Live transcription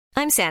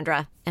I'm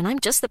Sandra, and I'm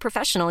just the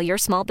professional your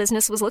small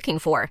business was looking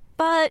for.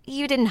 But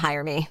you didn't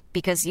hire me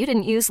because you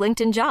didn't use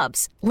LinkedIn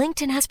Jobs.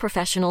 LinkedIn has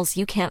professionals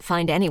you can't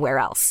find anywhere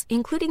else,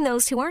 including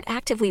those who aren't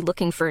actively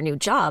looking for a new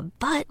job,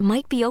 but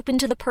might be open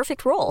to the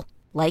perfect role,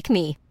 like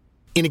me.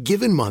 In a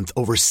given month,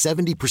 over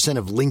 70%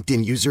 of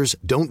LinkedIn users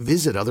don't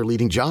visit other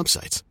leading job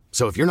sites.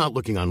 So if you're not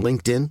looking on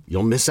LinkedIn,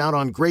 you'll miss out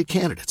on great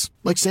candidates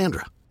like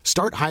Sandra.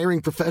 Start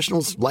hiring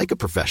professionals like a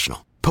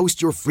professional.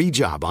 Post your free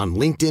job on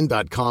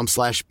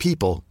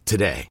linkedin.com/people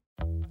today.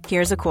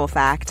 Here's a cool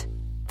fact.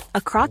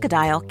 A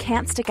crocodile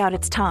can't stick out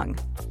its tongue.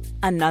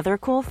 Another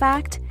cool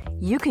fact,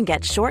 you can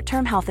get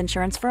short-term health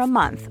insurance for a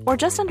month or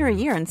just under a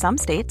year in some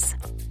states.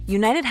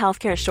 United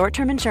Healthcare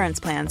short-term insurance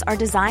plans are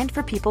designed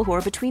for people who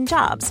are between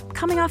jobs,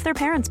 coming off their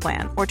parents'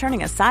 plan, or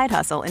turning a side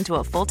hustle into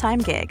a full-time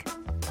gig.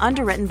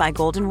 Underwritten by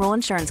Golden Rule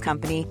Insurance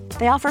Company,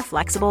 they offer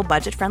flexible,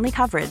 budget-friendly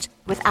coverage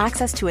with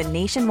access to a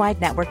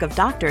nationwide network of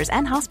doctors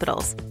and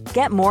hospitals.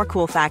 Get more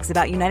cool facts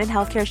about United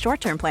Healthcare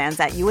short-term plans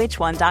at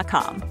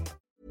uh1.com.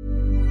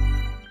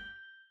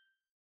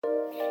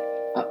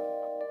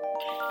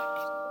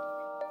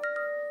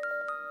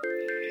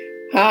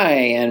 Hi,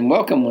 and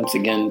welcome once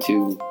again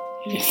to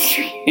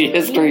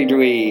History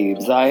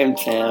Dweebs. I am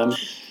Tim,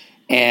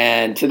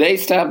 and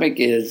today's topic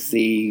is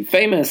the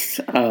famous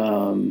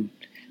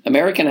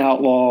American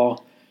outlaw,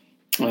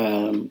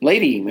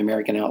 lady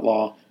American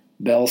outlaw,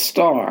 Belle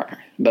Starr.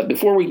 But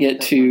before we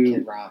get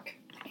to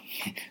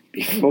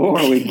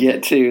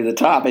the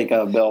topic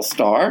of Belle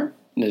Starr,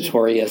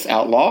 notorious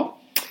outlaw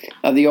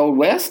of the Old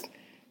West,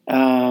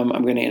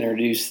 I'm going to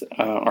introduce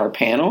our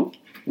panel.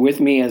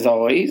 With me, as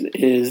always,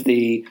 is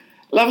the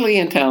lovely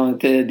and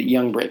talented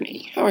young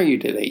Brittany. How are you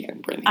today, young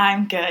Brittany?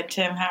 I'm good,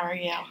 Tim. How are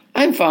you?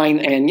 I'm fine,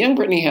 and young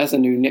Brittany has a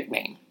new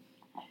nickname.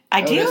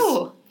 I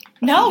do.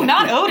 No,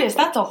 not Otis.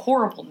 That's a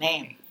horrible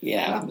name.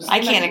 Yeah.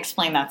 I can't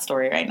explain that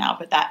story right now,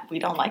 but we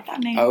don't like that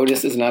name.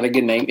 Otis is not a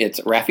good name.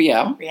 It's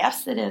Raphael.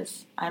 Yes, it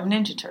is. I'm a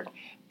Ninja Turtle.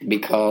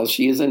 Because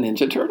she is a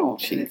Ninja Turtle.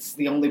 It's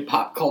the only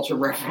pop culture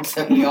reference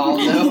that we all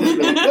know.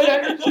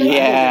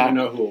 Yeah. I don't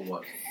know who it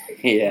was.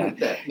 Yeah.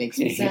 That makes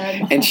me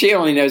sad. And she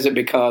only knows it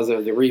because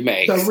of the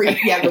remake. The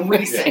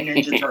recent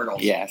Ninja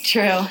Turtles. Yes.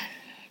 True.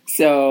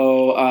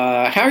 So,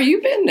 how are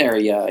you been there,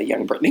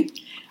 young Brittany?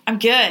 I'm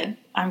good.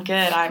 I've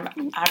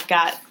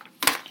got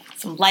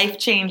some life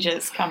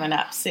changes coming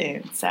up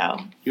soon, so.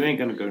 You ain't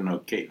going to go no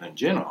Caitlyn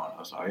Jenner on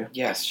us, are you?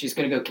 Yes, she's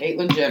going to go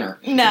Caitlyn Jenner.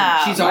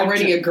 No. She's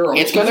already a girl.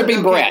 It's going to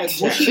be Brett.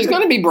 She's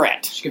going to be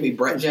Brett. She's going to be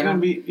Brett Jenner?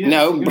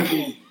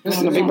 It's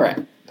going to be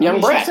Brett.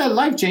 Young Brett. She said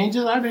life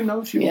changes. I didn't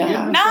know she was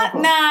getting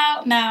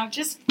No,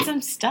 just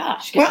some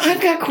stuff. Well,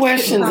 I've got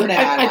questions.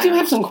 I do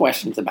have some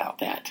questions about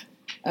that.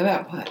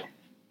 About what?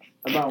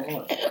 About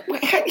what?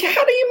 How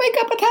do you make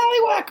up a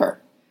tallywhacker?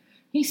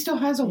 He still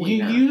has a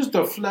wiener. You use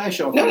the flesh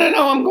of No,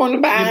 I'm going the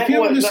back. You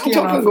peel the skin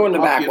I'm going the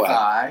back way.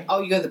 Thigh.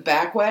 Oh, you go the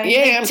back way?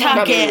 Yeah, I'm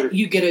talking about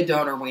You get a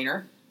donor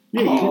wiener.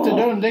 Yeah, you get the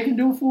donor. They can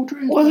do a full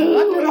transplant. Well,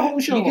 I did a whole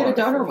show. You get a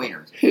donor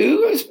wiener.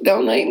 Who is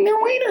donating their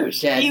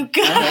wieners? Dead. You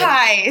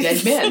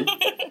guys. Dead men.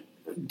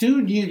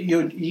 Dude,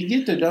 you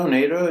get the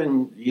donator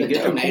and you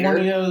get the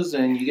corneas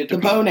and you get the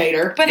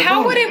bonator. But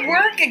how would it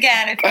work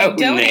again if you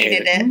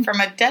donated it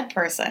from a dead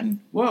person?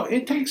 Well,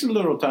 it takes a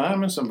little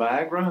time and some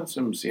Viagra and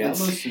some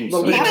Cialis and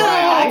some...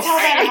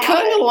 I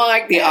kind of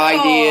like the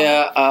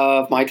idea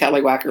of my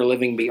tallywhacker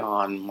living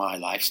beyond my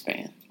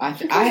lifespan. I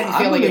have a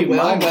feeling it will,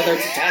 whether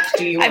it's attached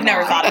to you or I've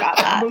never thought about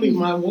that. I believe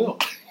mine will.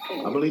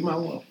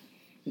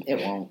 It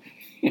won't.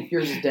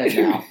 Yours is dead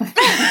now.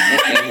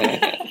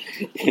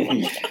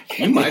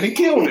 You might have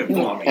killed it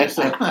for me.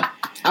 So.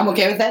 I'm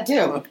okay with that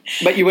too.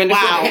 But you went.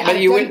 I've done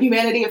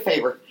humanity a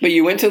favor. But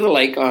you went to the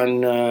lake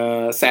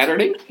on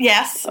Saturday.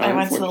 Yes, I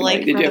went to the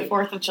lake for the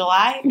 4th of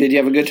July. Did you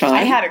have a good time?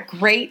 I had a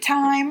great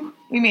time.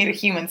 We made a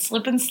human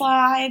slip and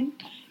slide.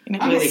 And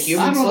it was,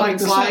 I don't like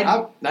the slide.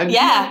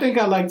 I think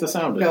I like the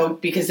sound of it. No,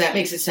 because that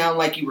makes it sound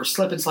like you were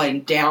slip and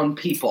sliding down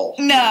people.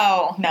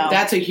 No.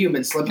 That's a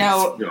human slip and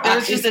slide. No, there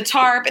was just a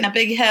tarp and a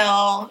big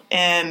hill,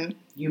 and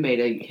you made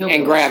a hillbilly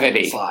and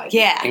gravity. Slip and slide.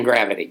 Yeah, and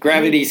gravity.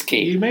 Gravity's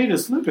key. You made a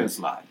slip and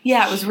slide.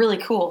 Yeah, it was really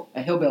cool.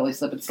 A hillbilly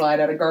slip and slide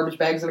out of garbage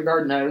bags and a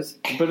garden hose.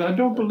 But I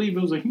don't believe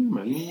it was a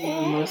human,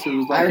 unless it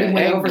was like I already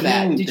went over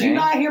that. Thing. Did you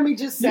not hear me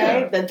just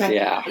say that? That's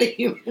not a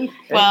human.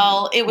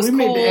 Well, it was we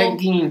cool. Made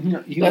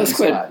the egg Let's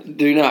quit.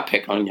 Do not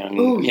pick on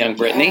young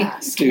Brittany.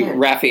 Yes, to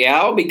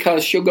Raphael,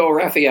 because she'll go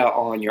Raphael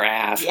on your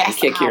ass and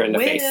kick you in the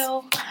face.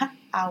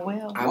 I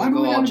will. I will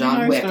go all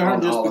John Wick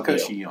on just all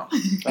because of you.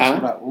 she's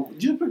young.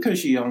 Just because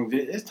she's young,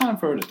 it's time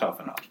for her to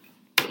toughen up.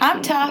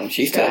 I'm tough.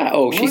 She's tough.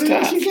 Oh, she's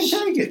tough. She can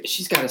take it.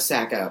 She's got to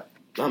sack up.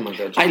 I'm gonna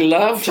go. I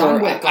love John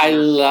her. Wick. I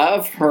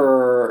love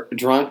her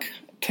drunk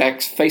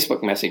text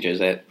Facebook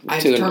messages at I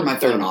have to turn my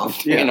phone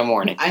off in the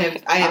morning.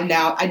 I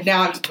now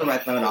have to turn my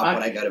phone off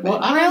when I go to bed. Well,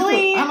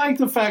 I like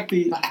the fact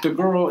that the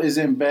girl is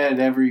in bed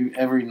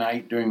every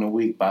night during the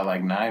week by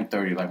like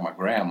 9:30, like my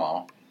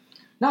grandma.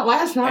 Not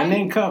last night.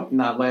 And then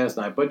not last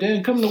night, but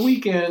then come the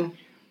weekend,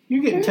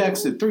 You get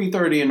text at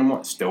 3:30 in the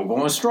morning. Still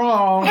going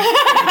strong.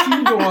 What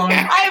you doing?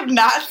 I have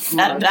not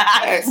said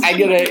that. I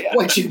get a.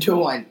 What you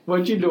doing?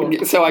 What you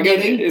doing? So I go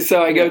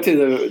to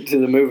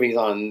the movies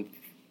on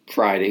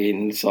Friday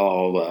and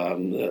saw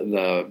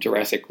the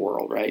Jurassic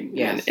World, right?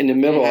 Yes. And in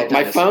the middle, And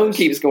my dinosaurs. phone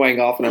keeps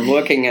going off, and I'm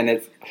looking, and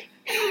it's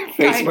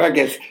Facebook.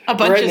 It's A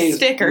bunch of Brittany's,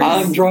 stickers.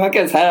 I'm drunk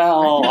as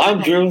hell.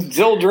 I'm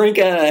still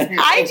drinking.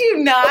 I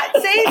do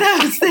not say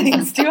those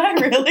things. Do I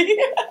really?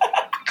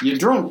 You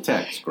drunk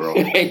text, girl.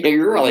 You're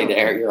really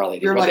there. You're really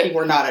there. You're lucky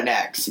we're not an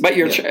ex. But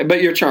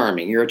you're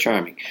charming. You're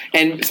charming.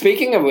 And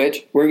speaking of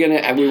which, we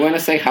want to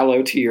say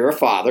hello to your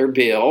father,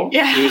 Bill.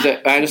 Yeah. Who's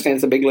I understand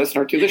is a big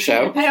listener to the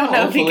show. I don't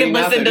know if he Hopefully can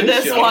not listen to to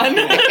this this show. one.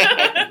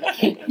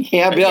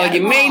 Yeah, Bill, Yeah.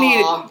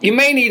 you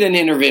may need an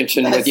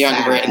intervention with That's young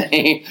sad.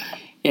 Brittany.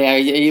 Yeah,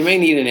 you may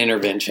need an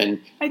intervention.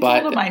 I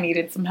but told him I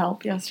needed some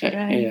help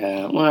yesterday.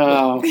 yeah,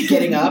 well,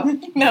 Getting up.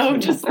 No,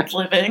 just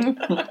living.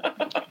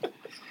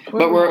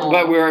 but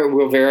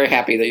we're very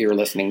happy that you're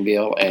listening,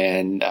 Bill,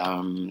 and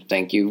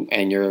thank you.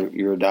 And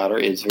your daughter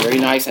is very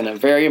nice and a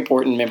very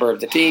important member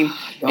of the team,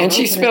 and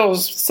she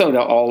spills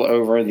soda all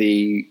over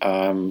the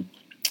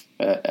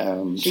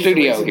She's the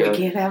studio reason here. We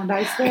can't have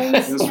nice things.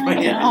 That's I right.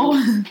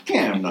 know.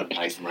 Can't have nothing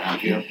nice around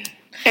here.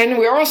 And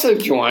we're also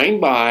joined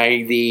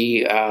by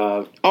the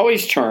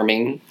always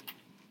charming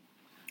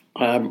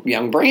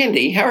young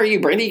Brandy. How are you,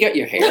 Brandy? You got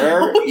your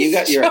hair. You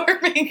got your.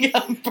 Charming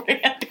young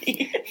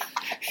Brandy.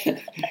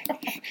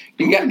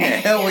 You got. What the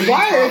hell are you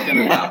Why-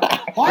 talking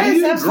about? Why Are is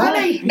you that drunk?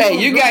 funny? Hey,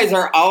 you guys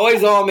are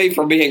always on me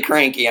for being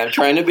cranky. I'm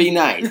trying to be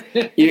nice.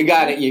 You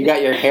got it. You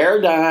got your hair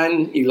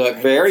done. You look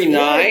very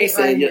nice,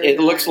 and it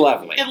looks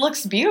lovely. It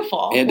looks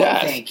beautiful. It Well,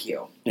 does. thank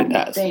you. It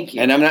does. Thank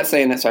you. And I'm not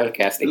saying that It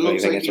sarcastically. I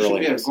looks think like it's you should really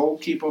be a nice.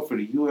 goalkeeper for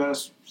the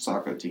U.S.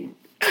 soccer team.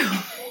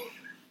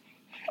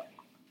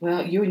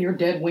 Well, you and your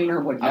dead wiener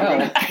would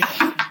know.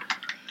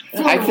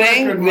 I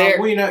think my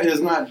there. wiener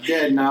is not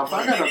dead now. If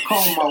I gotta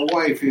call my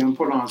wife here and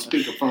put on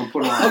speakerphone,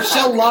 put on. Oh,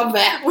 she'll love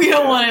that. We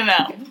don't want to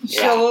know.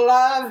 She'll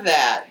love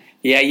that.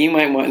 Yeah, you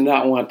might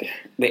not want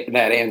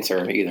that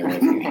answer either.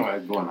 Of you.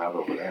 I'm going out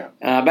over there.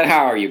 But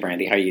how are you,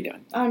 Brandy? How are you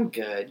doing? I'm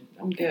good.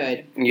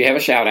 You have a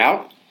shout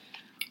out.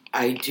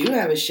 I do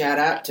have a shout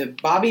out to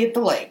Bobby at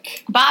the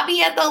Lake.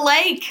 Bobby at the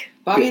lake.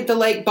 Bobby at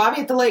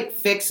the Lake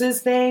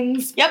fixes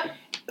things Yep.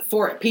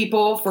 for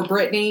people, for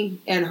Brittany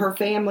and her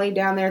family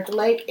down there at the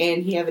lake,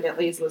 and he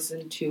evidently has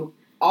listened to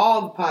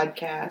all the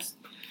podcasts.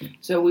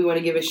 So we want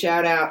to give a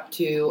shout out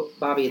to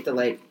Bobby at the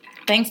Lake.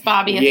 Thanks,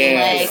 Bobby at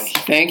Yes. the lake.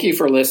 Thank you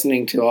for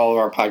listening to all of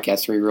our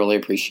podcasts. We really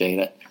appreciate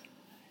it.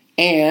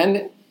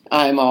 And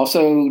I'm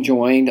also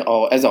joined,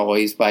 as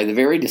always, by the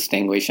very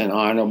distinguished and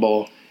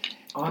honorable,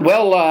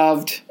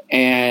 well-loved,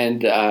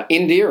 and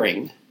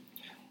endearing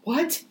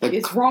What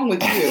is wrong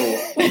with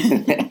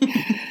you?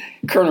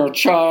 Colonel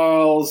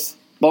Charles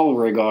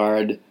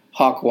Beauregard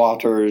Hawk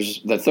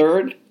Walters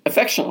III,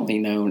 affectionately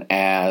known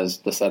as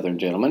the Southern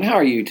Gentleman. How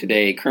are you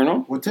today,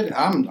 Colonel? Well, today,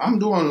 I'm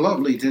doing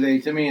lovely today,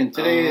 Timmy, and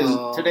today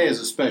is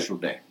a special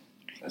day.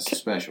 It's a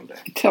special day.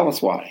 Tell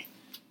us why.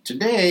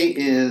 Today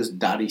is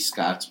Dottie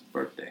Scott's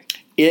birthday.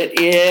 It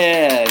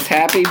is.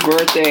 Happy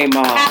birthday,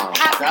 Mom.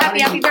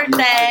 Happy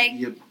birthday.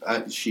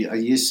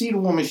 You see the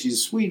woman, she's the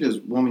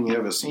sweetest woman you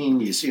ever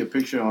seen. You see a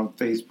picture on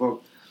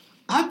Facebook.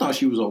 I thought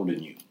she was older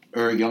than you,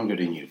 or younger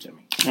than you, Timmy.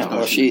 I Oh, thought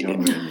well, she was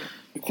younger than you.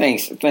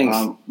 Thanks.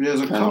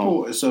 There's a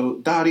couple. So,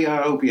 Dottie,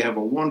 I hope you have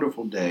a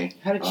wonderful day.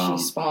 How did she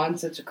spawn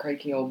such a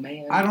cranky old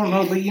man? I don't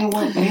know, but you know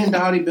what? Me and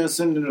Dottie been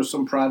sending her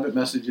some private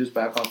messages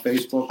back on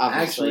Facebook.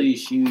 Obviously. Actually,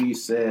 she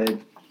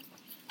said,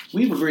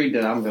 we've agreed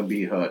that I'm going to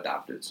be her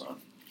adopted son.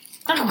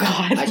 Oh,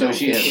 God. I So don't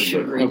she think has she a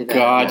should good- agree Oh, to that.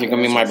 God, you're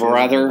going to be my that's what she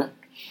brother?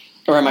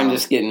 Or am I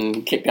just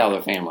getting kicked out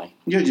of the family?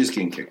 You're just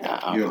getting kicked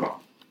out. You're gone.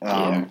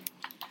 Yeah.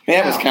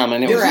 That was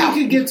coming. It You're was, out.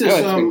 We could get to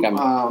Good, some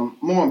coming.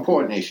 more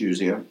important issues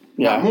here.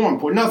 Yeah.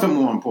 Nothing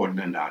more important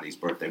than Dottie's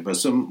birthday, but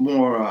some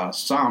more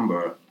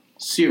somber,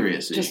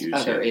 serious Just issues.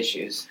 other here.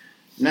 issues.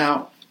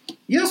 Now,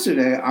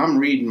 yesterday I'm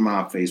reading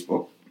my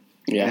Facebook,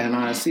 Yeah. and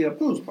I see a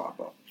post pop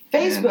up.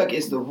 Facebook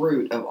is the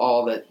root of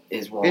all that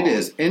is wrong. It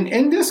is,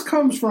 and this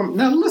comes from.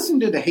 Now, listen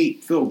to the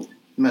hate-filled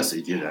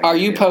message. That I Are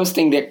get you here.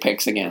 posting dick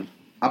pics again?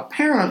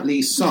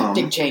 Apparently, some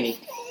Dick Cheney.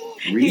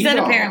 read He said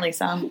all. apparently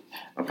some.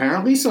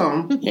 Apparently,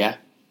 some Yeah.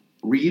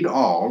 read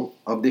all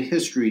of the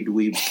History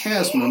Dweebs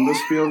cast members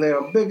feel they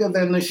are bigger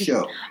than the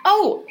show.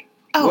 Oh.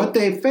 What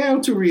they fail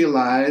to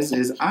realize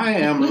is I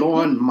am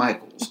Lorne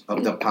Michaels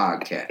of the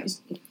podcast.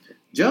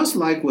 Just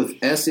like with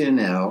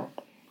SNL,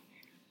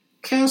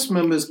 cast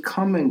members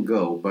come and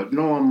go, but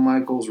Lorne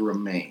Michaels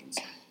remains.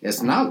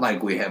 It's not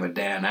like we have a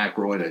Dan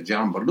Aykroyd or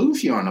John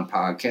Belushi on the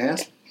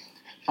podcast.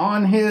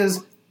 On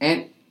his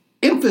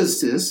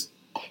emphasis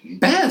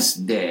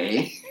best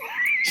day,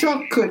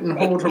 Chuck couldn't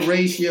hold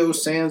Horatio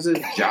Sands'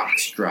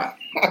 jockstrap.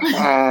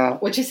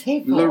 Which is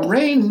hateful.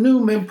 Lorraine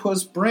Newman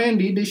puts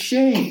Brandy to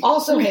shame.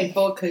 Also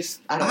hateful because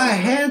I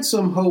had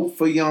some hope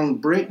for young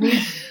Brittany,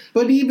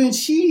 but even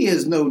she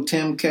is no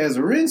Tim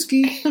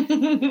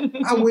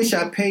Kazurinsky. I wish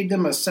I paid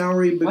them a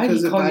salary Why do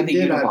because you if call I me the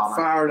did, Unabomber? I'd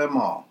fire them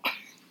all.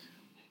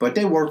 but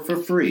they work for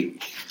free.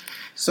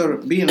 So,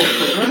 being a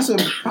progressive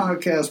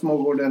podcast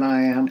mogul that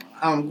I am,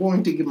 I'm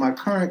going to give my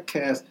current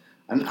cast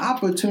an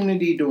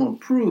opportunity to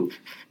improve.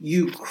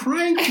 You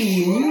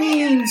cranky,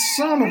 mean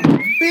son of a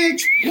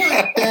bitch.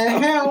 What the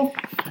hell?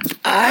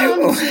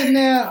 I'm sitting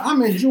there,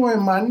 I'm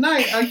enjoying my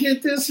night. I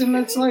get this, and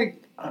it's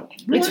like,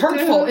 It's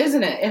hurtful,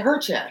 isn't it? It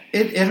hurts you.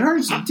 It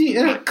hurts.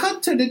 It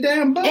cut to the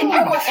damn bone. And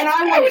I want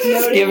it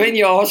noted. Giving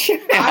y'all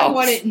shit. I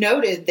want it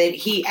noted that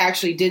he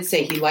actually did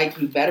say he liked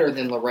you better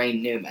than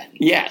Lorraine Newman.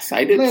 Yes,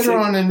 I did. Later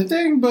on in the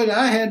thing, but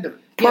I had to.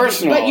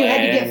 Personally, but you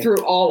had to get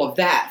through all of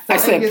that. I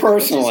said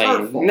personally,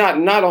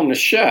 not on the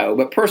show,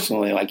 but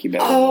personally, like you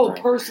better. Oh,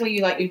 personally,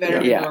 you like me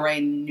better Yeah. than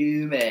Lorraine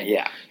Newman.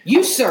 Yeah.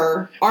 You,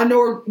 sir, are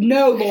no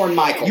Lorne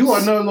Michaels. You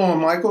are no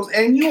Lorne Michaels,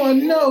 and you are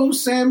no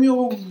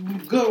Samuel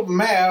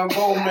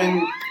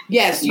Goldman.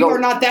 Yes, you are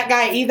not that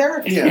guy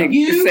either. Yeah.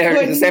 You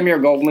couldn't, Samuel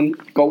Goldman.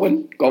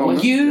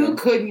 You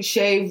couldn't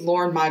shave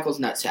Lorne Michaels'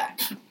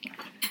 nutsack.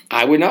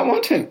 I would not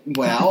want to.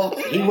 Well,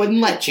 he wouldn't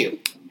let you.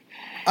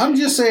 I'm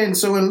just saying,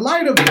 so in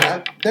light of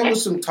that, there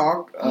was some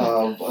talk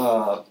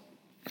of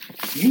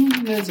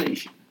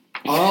unionization.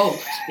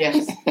 Oh,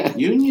 yes.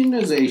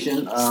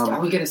 Unionization. Are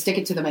we going to stick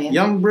it to the man?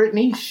 Young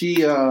Brittany, she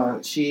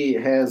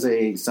has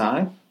a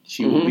sign.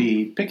 She will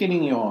be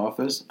picketing your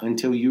office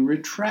until you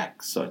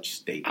retract such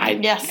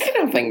statements. I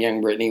don't think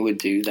young Brittany would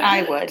do that.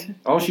 I would.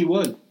 Oh, she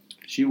would.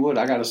 She would.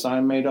 I got a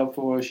sign made up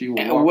for her. She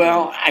would.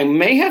 Well, I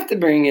may have to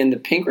bring in the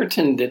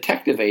Pinkerton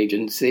Detective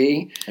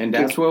Agency. And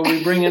that's where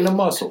we bring in the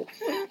muscle.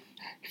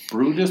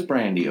 Brutus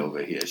Brandy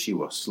over here. She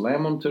will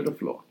slam him to the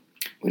floor.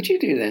 Would you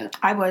do that?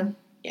 I would.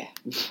 Yeah.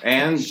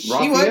 And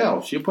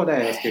Raphael, she'll put her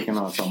ass kicking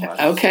on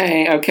somebody.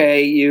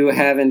 Okay. You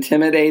have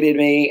intimidated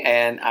me,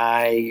 and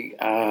I.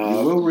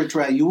 You will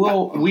retract. You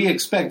will. We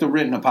expect a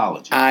written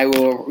apology. I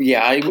will.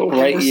 Yeah, I will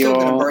write We're you. still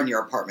going to burn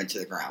your apartment to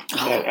the ground.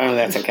 Oh,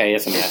 that's okay.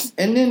 It's a mess.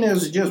 And then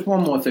there's just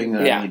one more thing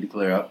that I need to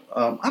clear up.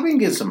 I've been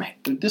getting some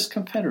hate. This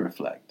Confederate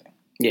flag thing.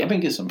 Yeah. I've been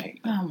getting some hate.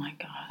 Oh my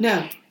god.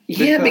 No.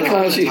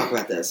 Because you talk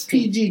about this.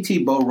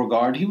 PGT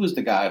Beauregard, he was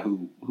the guy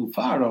who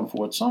fired on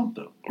Fort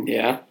Sumter.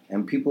 Yeah.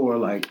 And people were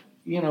like,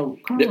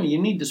 Colonel,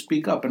 you need to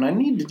speak up. And I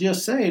need to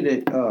just say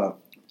that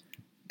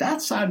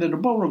that side of the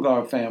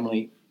Beauregard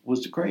family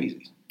was the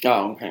crazies.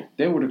 Oh, okay.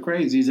 They were the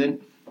crazies. And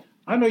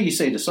I know you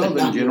say the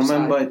Southern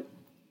gentlemen, but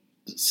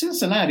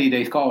Cincinnati,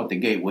 they call it the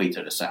gateway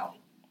to the South.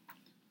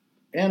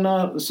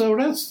 And so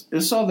that's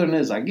as Southern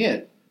as I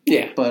get.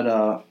 Yeah. But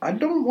I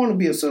don't want to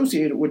be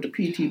associated with the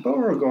P.T.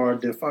 Beauregard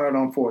that fired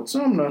on Fort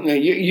Sumner. No,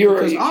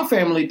 because our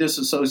family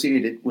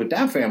disassociated with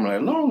that family a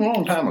long,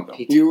 long time ago.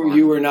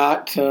 You were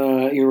not.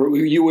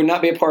 You would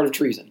not be a part of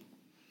treason.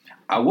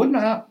 I would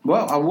not.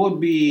 Well, I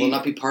would be. Will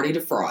not be party to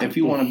fraud. If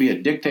you want to be a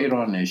dictator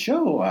on this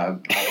show, I'll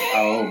have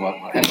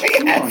to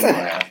chew on your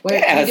ass.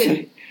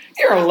 Wait,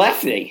 you're a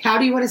lefty. How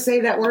do you want to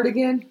say that word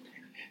again?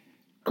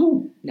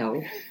 Cool.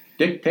 No.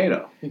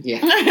 Dictator.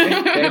 Yeah.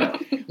 Dictator.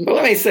 Well,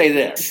 let me say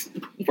this.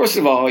 First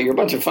of all, you're a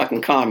bunch of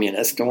fucking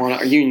communists who want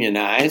to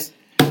unionize.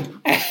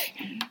 Do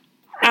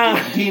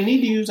you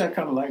need to use that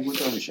kind of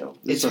language on the show?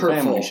 It's a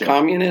hurtful. family show.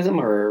 Communism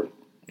or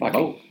fucking?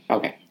 Both.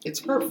 Okay. It's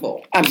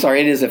hurtful. I'm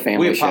sorry, it is a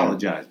family We show.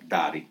 apologize,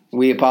 Dottie.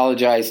 We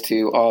apologize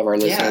to all of our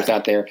listeners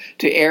out there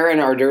to airing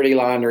our dirty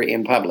laundry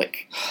in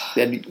public.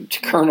 The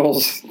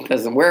Colonels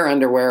doesn't wear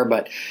underwear,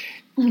 but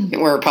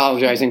we're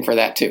apologizing for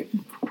that too.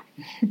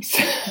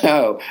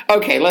 So,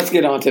 okay, let's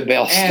get on to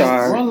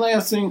Bellstar. And one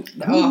last thing.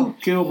 Who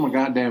killed my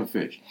goddamn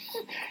fish?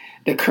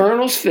 The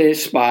Colonel's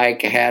fish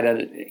Spike had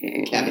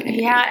accident.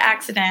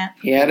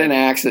 He had an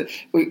accident.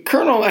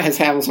 Colonel is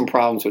having some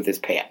problems with his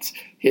pets.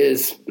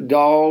 His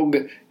dog,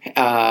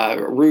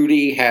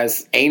 Rudy,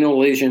 has anal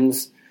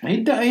lesions.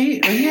 He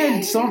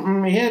had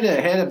something. He had the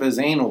head of his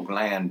anal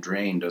gland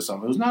drained or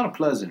something. It was not a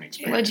pleasant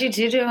experience. What'd you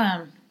do to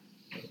him?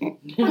 What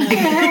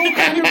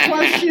kind of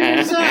question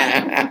is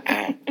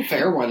that?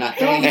 Fair one, I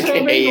Dogs think. have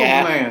anal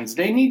Yeah. glands.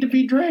 They need to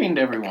be drained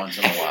every once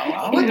in a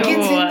while. What gets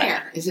in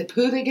there? Is it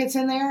poo that gets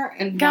in there?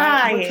 And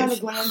Guys. what kind of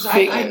glands are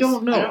I those?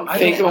 don't know.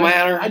 Fecal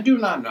matter? I do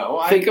not know.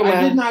 I Fecal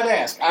matter? did not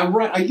ask.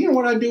 You know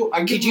what I do? I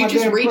Could give you my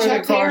just damn reach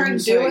credit up there card and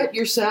do say, it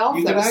yourself?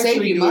 You That could would save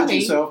actually you do money.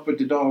 it yourself, but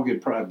the dog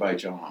would probably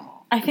bite your arm off.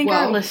 I think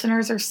Well- our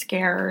listeners are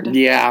scared.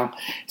 Yeah.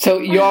 So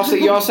you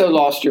also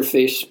lost your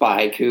fish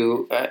Spike,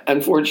 who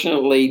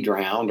unfortunately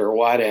drowned or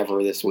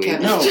whatever this week.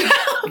 Kevin. No,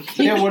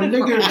 there were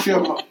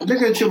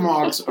ligature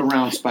marks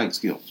around Spike's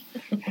gills.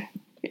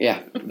 Yeah.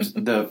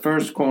 The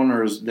first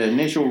coroner's, the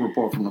initial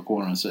report from the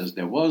coroner says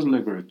there was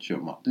ligature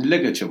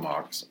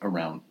marks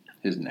around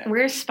his neck.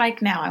 Where's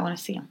Spike now? I want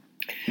to see him.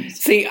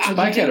 See,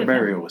 Spike had a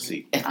burial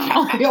receipt.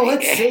 Yo,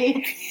 let's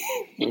see.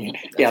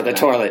 yeah, the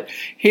toilet.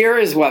 Here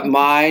is what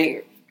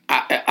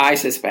I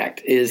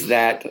suspect is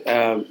that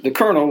the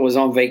Colonel was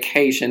on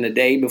vacation the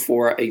day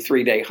before a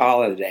 3-day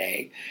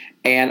holiday,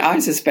 and I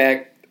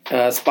suspect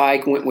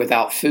Spike went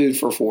without food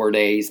for 4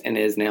 days and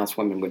is now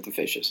swimming with the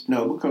fishes.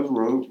 No, because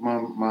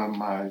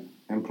my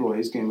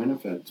employees came in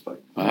and fed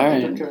Spike. All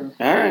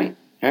right.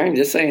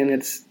 Just saying,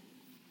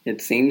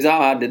 it seems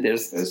odd that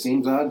there's. It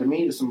seems odd to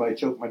me that somebody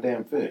choked my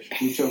damn fish.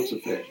 Who chokes a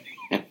fish?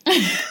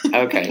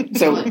 Okay,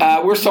 so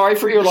we're sorry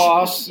for your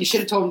loss. You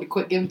should have told him to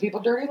quit giving people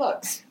dirty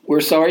looks.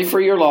 We're sorry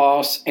for your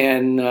loss,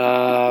 and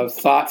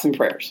thoughts and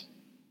prayers.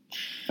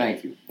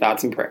 Thank you.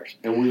 Thoughts and prayers.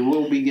 And we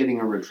will be getting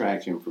a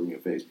retraction from your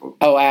Facebook.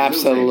 Oh,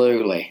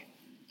 absolutely.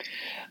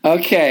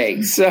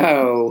 Okay,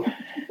 so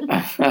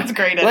That's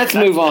great. let's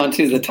move on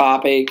to the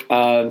topic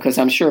because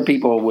I'm sure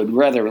people would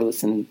rather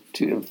listen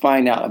to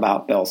find out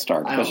about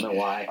Bellstar. I don't know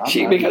why.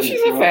 Because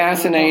she's a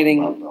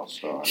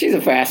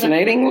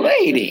fascinating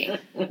lady.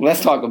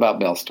 Let's talk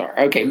about Bellstar.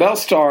 Okay,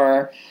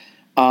 Bellstar,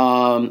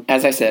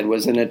 as I said,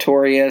 was a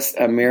notorious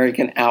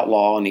American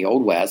outlaw in the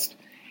Old West,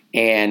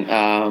 and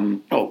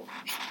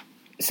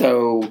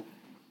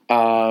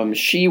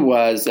she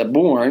was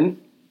born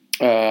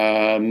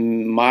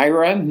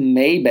Myra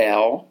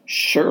Maybelle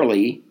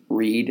Shirley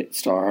Reed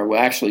Starr.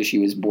 Well, actually, she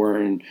was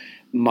born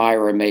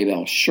Myra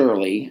Maybelle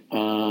Shirley.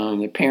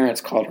 The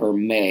parents called her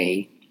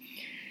May.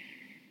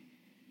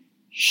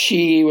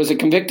 She was a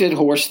convicted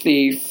horse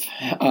thief,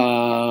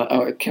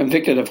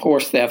 convicted of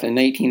horse theft in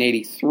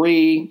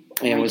 1883.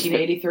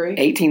 1983?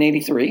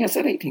 1883. I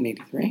said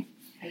 1883.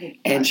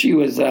 And she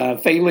was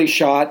fatally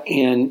shot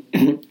in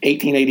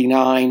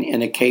 1889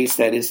 in a case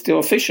that is still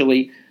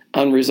officially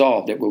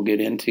unresolved that we'll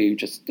get into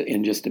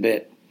in just a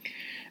bit.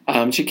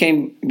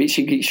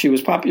 She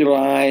was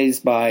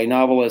popularized by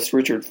novelist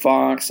Richard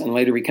Fox and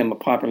later became a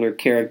popular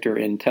character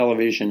in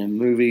television and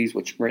movies,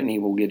 which Brittany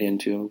will get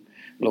into a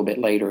little bit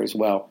later as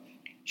well.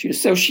 She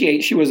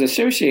was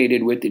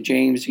associated with the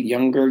James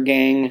Younger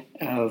gang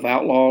of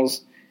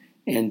outlaws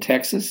in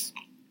Texas.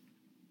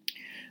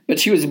 But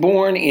she was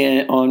born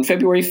on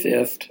February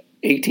 5th,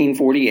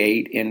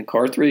 1848 in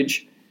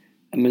Carthage,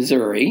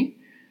 Missouri.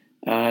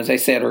 As I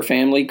said, her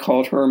family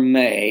called her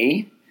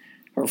May.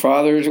 Her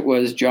father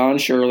was John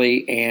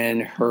Shirley,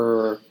 and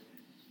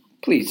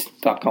please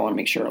stop calling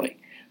me Shirley.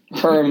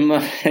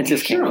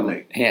 Just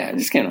Shirley. Yeah,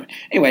 just can't.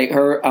 Anyway,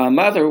 her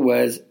mother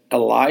was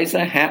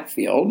Eliza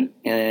Hatfield.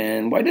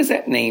 And why does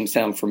that name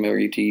sound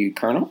familiar to you,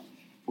 Colonel?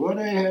 Well,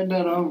 they had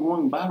that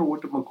ongoing battle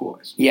with the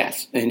McCoys.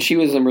 Yes, and she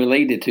was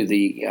related to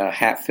the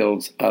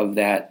Hatfields of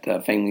that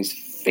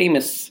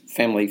famous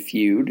family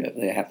feud,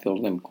 the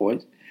Hatfields and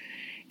McCoys.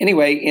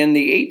 Anyway, in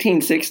the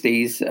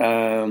 1860s,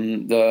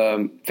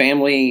 the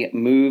family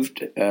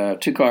moved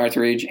to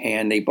Carthage,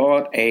 and they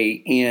bought a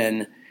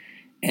inn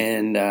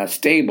and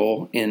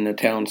stable in the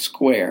town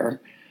square.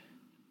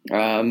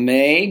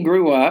 May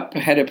grew up,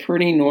 had a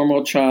pretty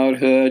normal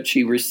childhood.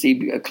 She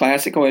received a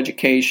classical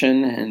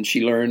education, and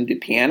she learned the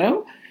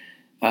piano.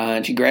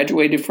 She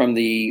graduated from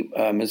the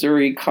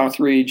Missouri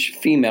Carthage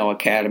Female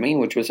Academy,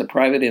 which was a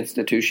private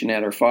institution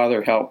that her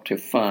father helped to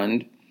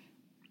fund.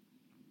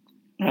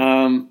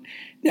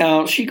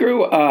 Now, she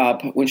grew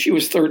up, when she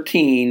was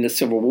 13, the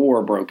Civil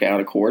War broke out,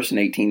 of course, in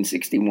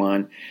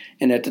 1861.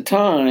 And at the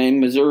time,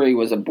 Missouri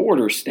was a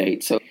border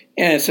state. So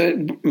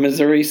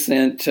Missouri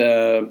sent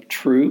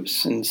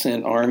troops and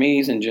sent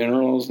armies and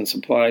generals and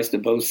supplies to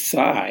both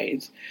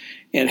sides.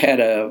 It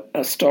had a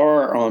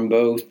star on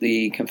both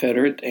the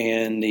Confederate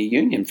and the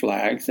Union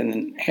flags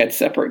and had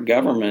separate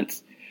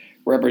governments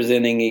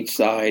representing each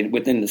side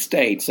within the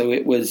state. So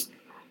it was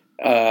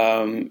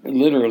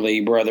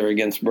literally brother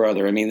against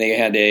brother. I mean, they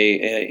had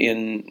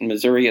in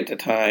Missouri at the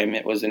time,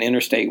 it was an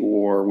interstate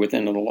war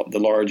within the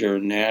larger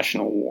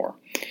national war.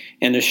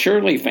 And the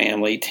Shirley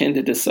family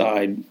tended to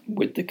side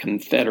with the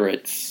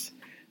Confederates,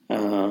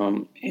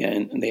 and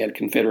they had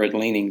Confederate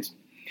leanings.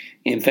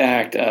 In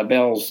fact,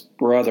 Bell's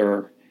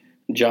brother,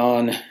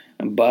 John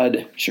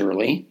Bud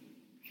Shirley,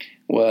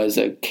 was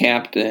a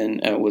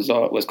captain,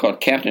 was called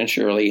Captain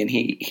Shirley, and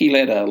he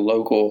led a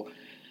local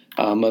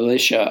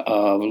militia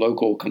of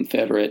local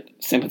Confederate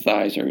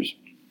sympathizers,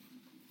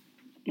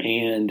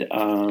 and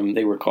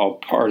they were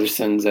called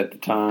partisans at the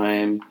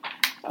time,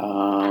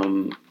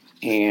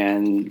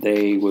 and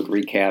they would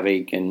wreak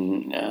havoc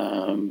and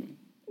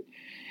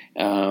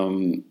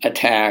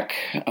attack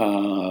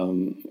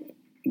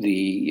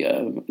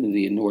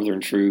the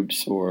northern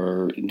troops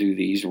or do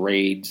these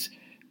raids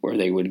where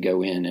they would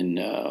go in and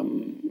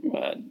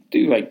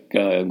do like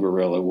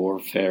guerrilla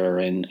warfare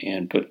and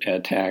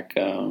attack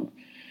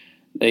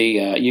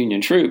the Union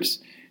troops.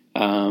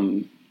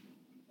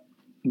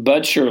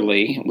 Bud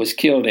Shirley was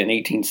killed in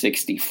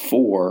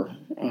 1864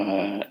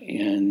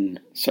 in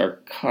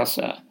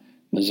Sarcassa,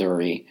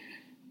 Missouri,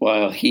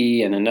 while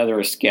he and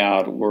another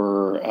scout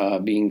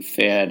were being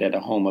fed at a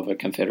home of a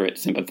Confederate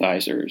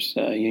sympathizers.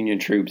 Union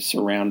troops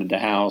surrounded the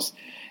house,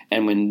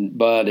 and when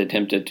Bud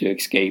attempted to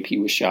escape, he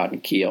was shot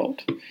and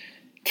killed.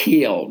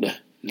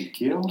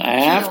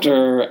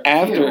 After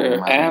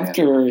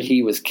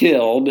he was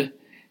killed,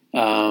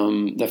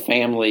 the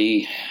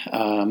family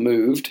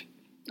moved.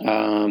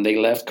 They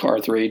left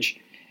Carthage,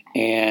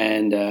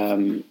 and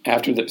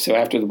after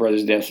the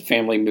brother's death, the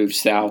family moved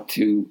south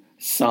to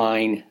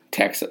Sine,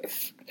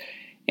 Texas.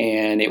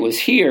 And it was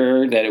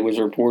here that it was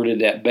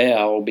reported that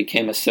Belle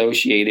became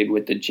associated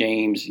with the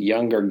James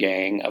Younger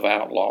gang of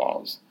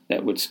outlaws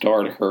that would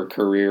start her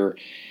career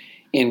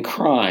in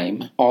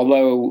crime,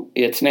 although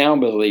it's now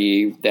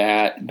believed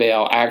that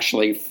Belle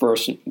actually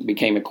first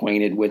became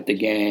acquainted with the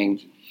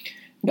gang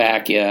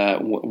back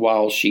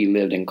while she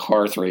lived in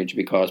Carthage,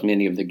 because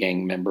many of the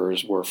gang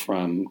members were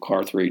from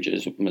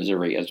Carthage,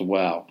 Missouri as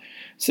well.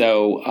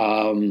 So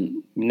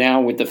now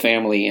with the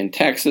family in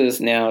Texas,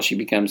 now she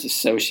becomes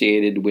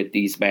associated with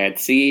these bad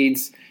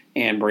seeds,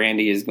 and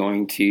Brandy is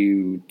going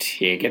to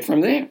take it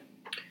from there.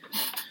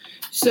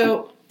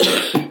 So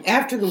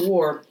after the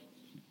war,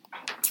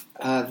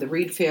 the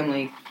Reed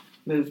family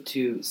moved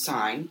to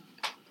Sine,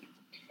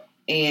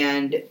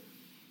 and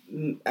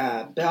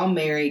Belle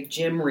married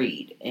Jim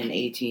Reed in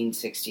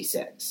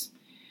 1866.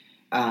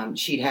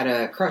 She'd had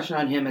a crush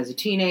on him as a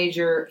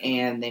teenager,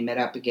 and they met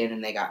up again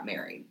and they got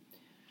married.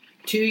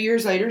 2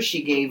 years later,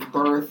 she gave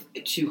birth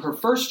to her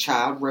first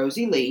child,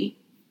 Rosie Lee.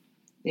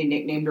 They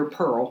nicknamed her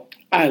Pearl.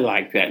 I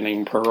like that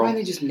name, Pearl. Why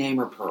did they just name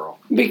her Pearl?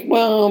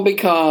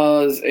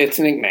 Because it's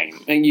a nickname,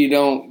 and you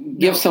don't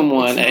give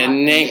someone a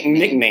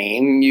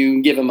nickname.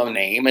 You give them a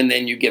name, and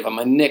then you give them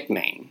a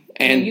nickname.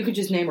 And you could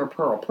just name her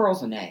Pearl.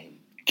 Pearl's a name.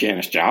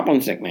 Janis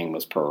Joplin's nickname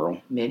was Pearl.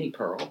 Minnie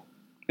Pearl.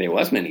 There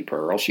was Minnie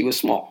Pearl. She was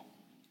small.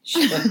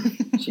 She's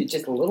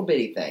just a little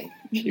bitty thing.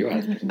 She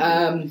was.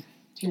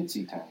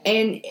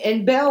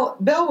 And Belle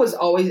was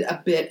always a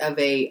bit of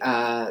a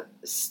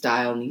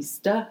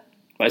stylista.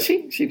 Was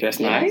she? She dressed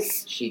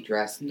nice? She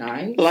dressed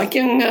nice. Like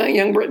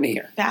young Brittany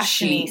here.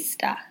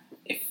 Fashionista.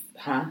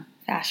 Huh?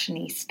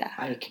 Fashionista.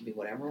 I can be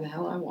whatever the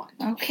hell I want.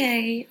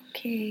 Okay.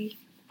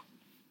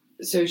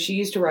 So she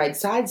used to ride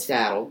side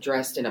saddle,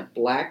 dressed in a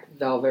black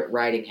velvet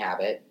riding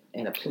habit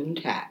and a plumed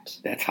hat.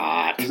 That's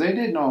hot. Because they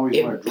didn't always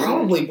wear drawers. It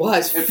probably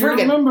was. If you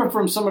remember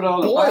from some of the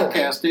other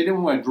podcasts, they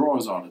didn't wear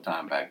drawers all the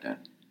time back then.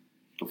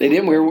 They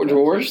didn't wear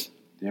drawers?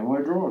 They didn't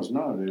wear drawers.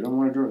 No, they didn't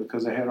wear drawers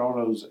because they had all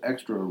those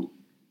extra...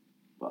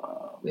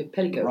 we have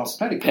petticoats.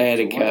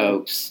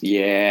 Petticoats,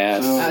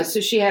 yes. So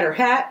she had her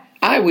hat.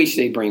 I wish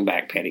they'd bring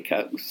back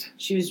petticoats.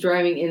 She was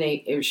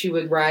driving she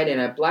would ride in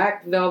a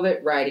black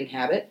velvet riding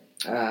habit,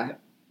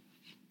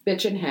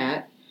 bitchin'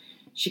 hat.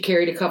 She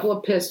carried a couple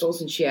of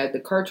pistols, and she had the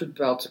cartridge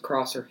belts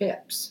across her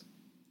hips.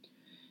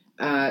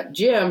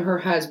 Jim, her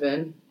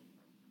husband,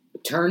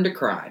 turned to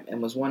crime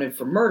and was wanted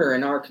for murder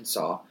in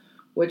Arkansas,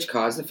 which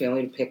caused the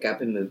family to pick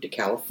up and move to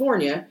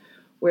California,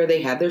 where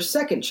they had their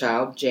second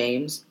child,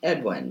 James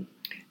Edwin.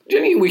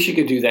 Don't you wish you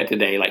could do that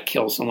today, like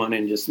kill someone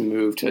and just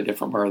move to a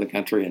different part of the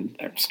country and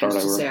start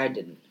over? To say I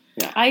didn't.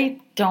 Yeah. I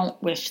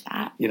don't wish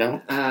that. You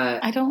know?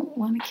 I don't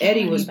want to kill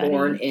Eddie anybody. was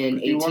born in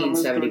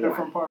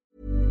 1871.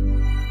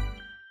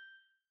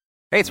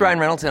 Hey, it's Ryan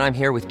Reynolds, and I'm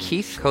here with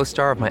Keith,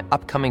 co-star of my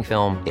upcoming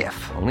film,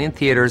 If, only in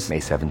theaters May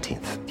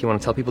 17th. Do you want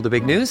to tell people the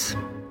big news?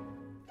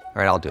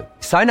 All right, I'll do it.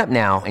 Sign up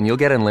now and you'll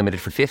get unlimited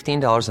for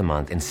 $15 a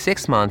month and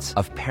 6 months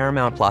of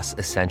Paramount Plus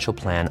Essential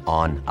Plan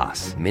on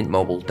us.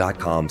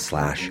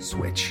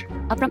 MintMobile.com/switch.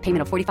 Upfront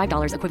payment of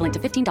 $45 equivalent to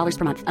 $15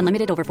 per month.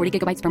 Unlimited over 40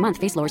 gigabytes per month.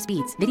 Face lower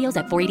speeds. Videos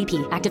at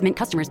 480p. Active Mint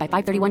customers by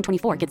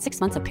 531.24 get 6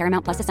 months of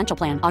Paramount Plus Essential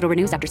Plan. Auto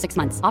renews after 6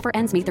 months. Offer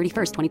ends May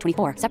 31st,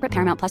 2024. Separate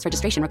Paramount Plus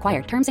registration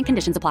required. Terms and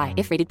conditions apply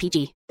if rated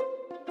PG.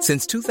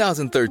 Since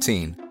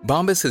 2013,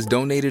 Bombas has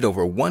donated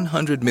over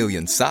 100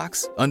 million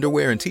socks,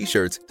 underwear, and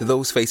T-shirts to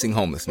those facing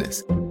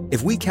homelessness.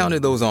 If we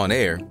counted those on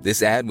air,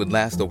 this ad would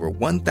last over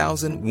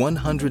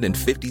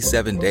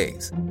 1,157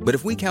 days. But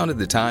if we counted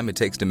the time it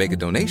takes to make a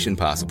donation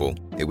possible,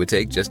 it would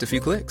take just a few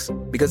clicks.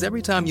 Because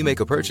every time you make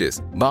a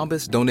purchase,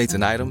 Bombas donates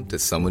an item to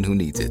someone who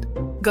needs it.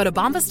 Go to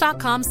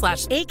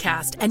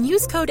bombas.com/ACAST and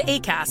use code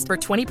ACAST for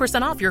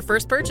 20% off your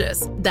first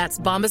purchase. That's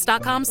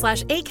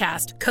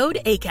bombas.com/ACAST, code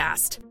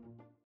ACAST.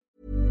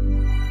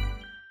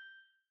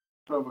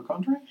 Of a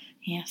country?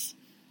 Yes.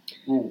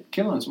 Well,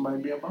 killing somebody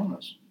would be a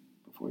bonus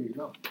before you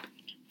go.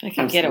 I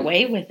could get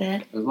away with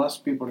it. There's lots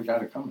of people that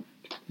got it coming.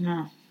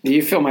 No. Do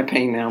you feel my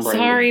pain now, Brandy?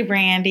 Sorry,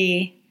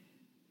 Brandy.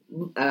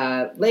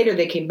 Later,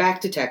 they came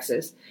back to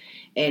Texas,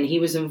 and he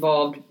was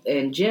involved,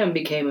 and Jim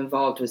became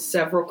involved with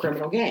several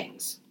criminal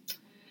gangs.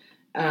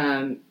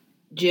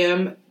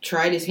 Jim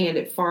tried his hand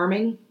at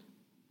farming.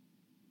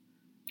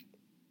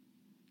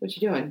 What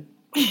you doing?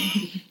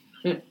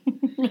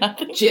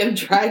 Jim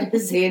tried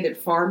his hand at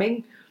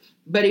farming,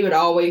 but he would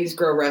always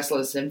grow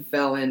restless and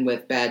fell in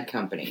with bad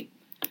company.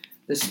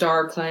 The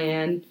Star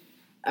Clan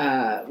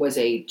was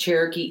a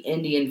Cherokee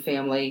Indian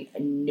family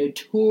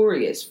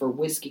notorious for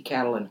whiskey,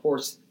 cattle, and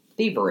horse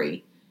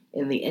thievery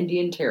in the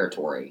Indian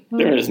Territory.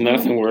 There is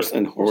nothing worse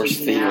than horse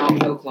thievery. Now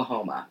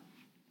Oklahoma.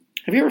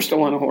 Have you ever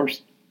stolen a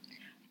horse?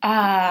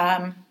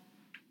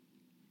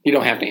 You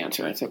don't have to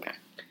answer. It's okay.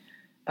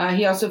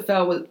 He also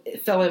fell in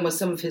with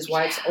some of his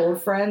wife's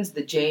old friends,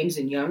 the James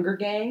and Younger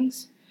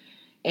gangs.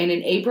 And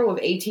in April of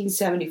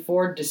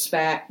 1874,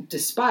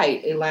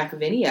 despite a lack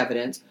of any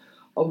evidence,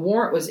 a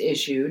warrant was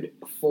issued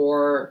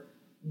for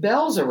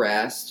Belle's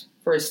arrest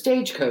for a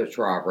stagecoach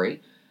robbery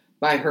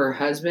by her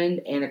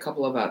husband and a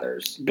couple of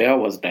others. Belle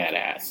was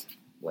badass.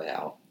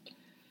 Well,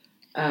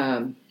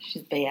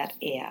 she's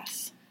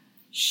badass.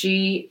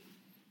 She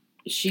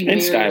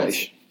and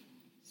stylish.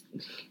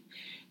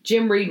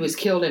 Jim Reed was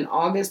killed in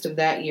August of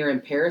that year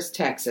in Paris,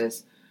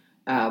 Texas,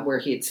 where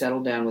he had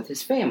settled down with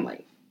his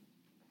family.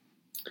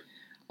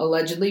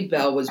 Allegedly,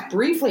 Belle was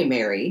briefly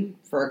married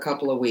for a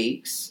couple of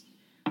weeks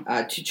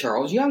to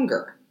Charles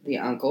Younger, the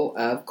uncle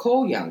of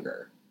Cole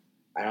Younger.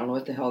 I don't know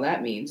what the hell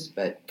that means,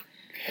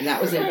 and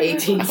that was in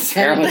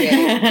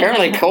 1878.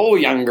 Apparently Cole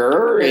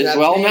Younger is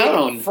well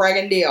known.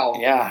 Friggin' deal.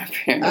 Yeah.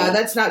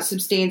 That's not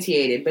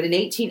substantiated, but in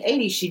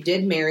 1880 she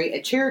did marry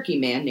a Cherokee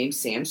man named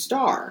Sam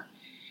Starr.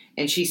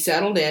 And she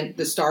settled in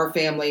the Starr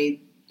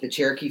family, the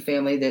Cherokee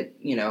family that,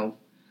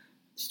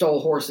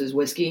 stole horses,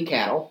 whiskey, and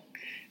cattle.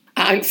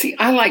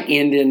 I like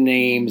Indian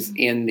names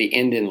in the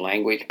Indian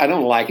language. I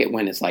don't like it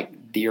when it's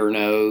like deer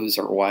nose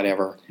or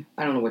whatever.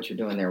 I don't know what you're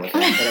doing there with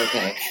that, but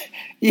okay.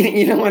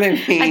 You know what I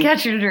mean? I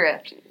catch your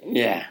drift.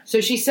 Yeah. So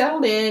she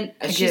settled in.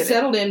 She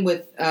settled in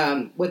with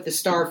the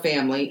Starr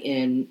family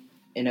in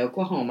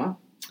Oklahoma.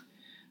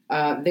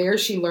 There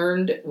she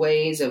learned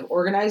ways of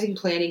organizing,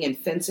 planning, and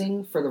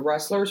fencing for the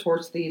rustlers,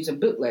 horse thieves, and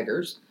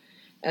bootleggers,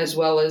 as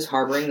well as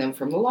harboring them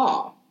from the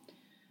law.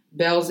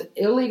 Belle's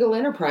illegal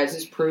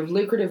enterprises proved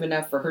lucrative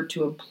enough for her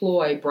to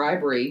employ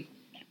bribery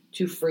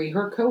to free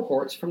her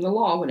cohorts from the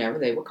law whenever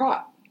they were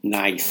caught.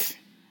 Nice.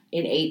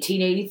 In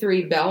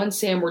 1883, Belle and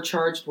Sam were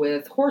charged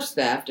with horse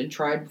theft and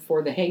tried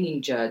before the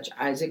hanging judge,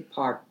 Isaac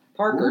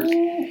Parker.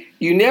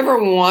 You never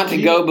want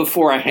to go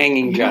before a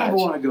hanging judge. You never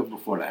want to go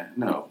before that.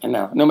 No.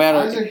 No matter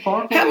Isaac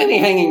Parker? how many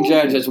hanging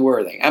judges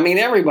were they. I mean,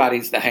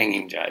 everybody's the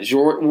hanging judge.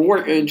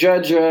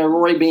 Judge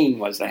Roy Bean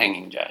was the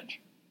hanging judge.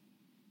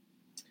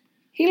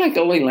 He liked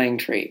Lily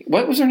Langtry.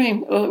 What was her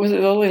name? Was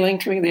it Lily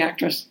Langtry, the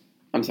actress?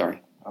 I'm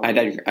sorry. I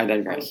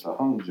digress. The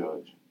hung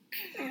judge.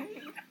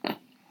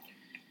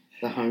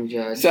 The hung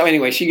judge. So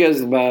anyway, she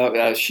goes before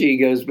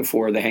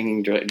the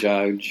hanging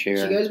judge here.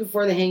 She goes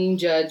before the hanging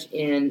judge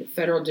in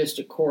federal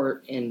district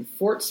court in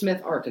Fort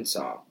Smith,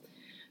 Arkansas.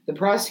 The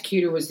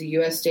prosecutor was the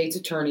U.S. State's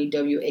Attorney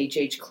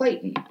W.H.H.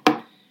 Clayton.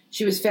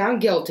 She was found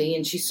guilty,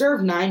 and she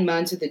served 9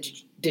 months at the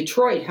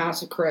Detroit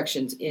House of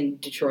Corrections in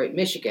Detroit,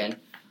 Michigan.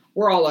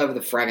 We're all over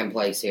the friggin'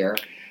 place here.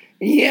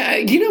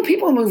 Yeah,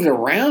 people moved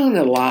around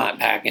a lot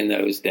back in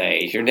those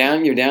days. You're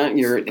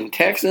in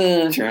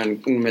Texas, you're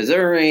in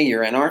Missouri,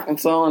 you're in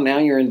Arkansas, and now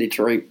you're in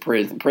Detroit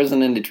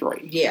prison in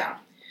Detroit. Yeah.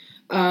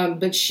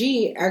 But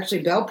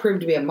Belle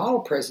proved to be a model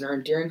prisoner,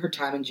 and during her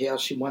time in jail,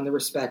 she won the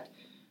respect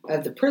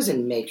of the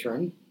prison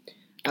matron.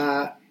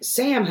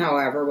 Sam,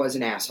 however, was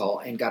an asshole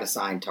and got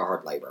assigned to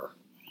hard labor.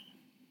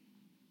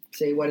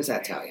 See, what does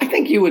that tell you? I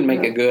think you would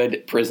make a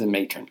good prison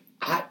matron.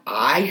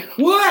 I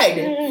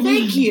would.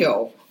 Thank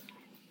you.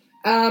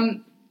 I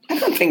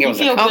don't think it was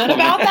a compliment. You feel good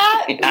about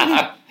that?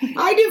 Yeah.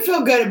 I do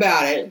feel good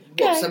about it.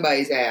 Whoop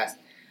somebody's ass.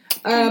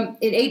 In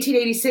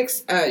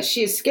 1886,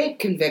 she escaped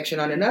conviction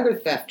on another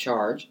theft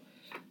charge,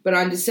 but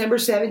on December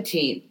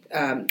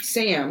 17th,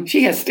 Sam...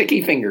 She has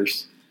sticky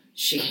fingers.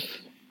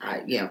 I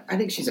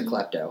think she's a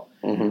klepto.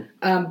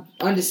 Mm-hmm.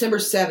 On December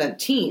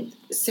 17th,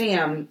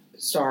 Sam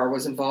Starr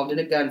was involved in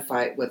a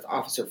gunfight with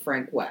Officer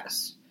Frank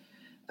West.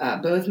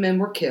 Both men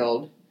were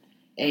killed,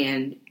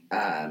 and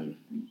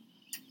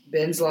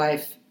Belle's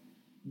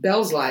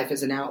life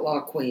as an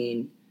outlaw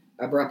queen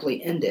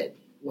abruptly ended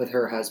with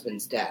her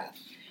husband's death.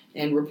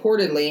 And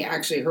reportedly,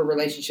 actually, her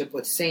relationship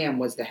with Sam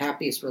was the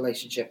happiest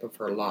relationship of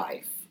her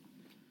life.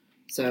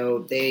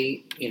 So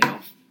they,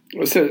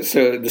 So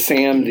the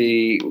Sam,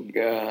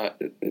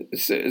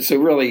 so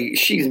really,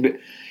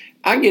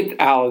 I get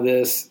out of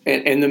this,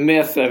 and the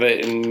myth of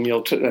it,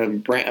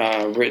 and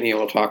Brittany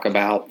will talk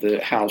about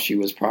how she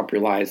was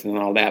popularized and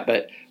all that,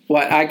 but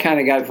what I kind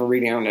of got from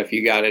reading, I don't know if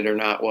you got it or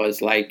not,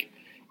 was like,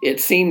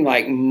 it seemed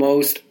like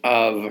most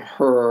of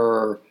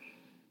her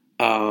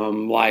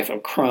life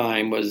of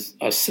crime was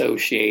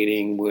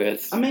associating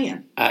with a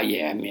man.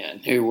 Men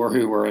who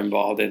were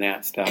involved in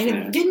that stuff. And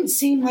it didn't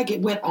seem like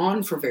it went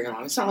on for very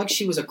long. It's not like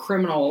she was a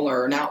criminal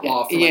or an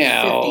outlaw for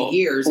 50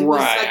 years. It was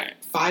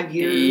like 5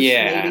 years.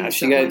 Yeah,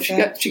 maybe,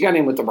 she got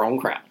in with the wrong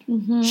crowd.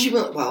 Mm-hmm.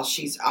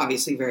 She's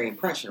obviously very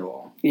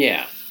impressionable.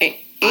 Yeah.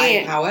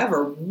 I,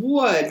 however,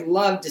 would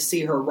love to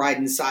see her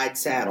riding side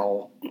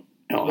saddle.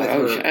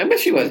 I bet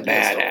she was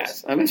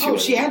badass.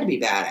 She had to be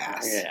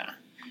badass. Yeah.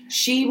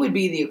 She would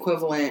be the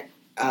equivalent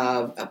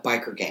of a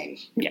biker gang.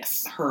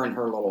 Yes. Her and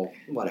her little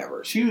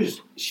whatever. She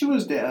was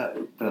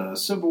the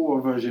Civil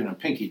War version of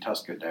Pinky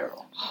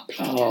Tuscadero.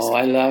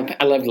 I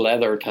loved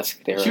Leather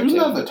Tuscadero. She was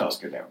Leather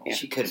Tuscadero. Yeah.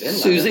 She could have been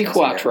Susie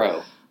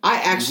Quattro. I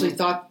actually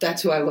thought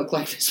that's who I looked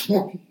like this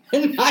morning.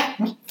 And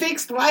I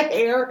fixed my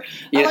hair.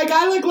 Yeah.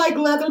 I look like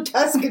Leather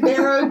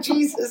Tuscadero.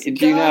 Jesus God.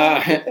 You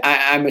know,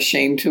 I'm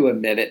ashamed to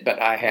admit it,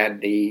 but I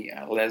had the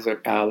Leather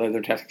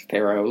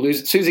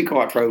Tuscadero Susie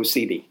Quattro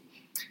CD.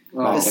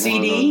 Oh, The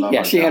CD?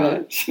 Yeah, she had a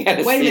Wait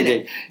a CD.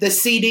 minute. The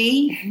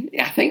CD?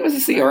 Yeah, I think it was a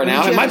CD or an Did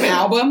album. you It might have have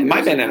an been album? It might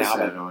have been an Cassette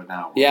album. or an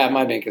album. Yeah, it might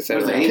have been cassette.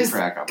 It was or an an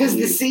 8-track, I Because the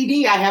believe.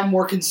 CD I have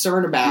more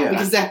concern about Yeah.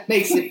 because that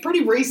makes it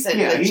pretty recent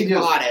that he you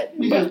just bought it.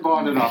 He just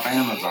bought it off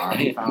Amazon.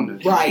 He found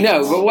it. Right.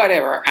 No, but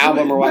whatever,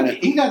 album or But whatever.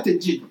 He got the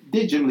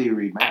digitally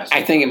remastered.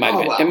 I think it might have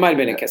been. well. It might have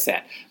been a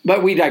cassette.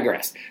 But we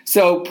digress.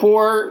 So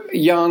poor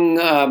young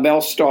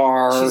Belle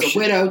Starr. She's a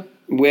widow.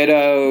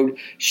 Widowed.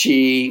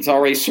 She's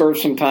already served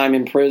some time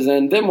in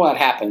prison. Then what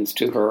happens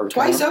to her?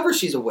 Twice over,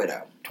 she's a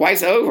widow.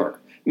 Twice over.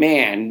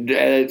 Man,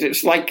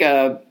 it's like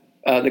the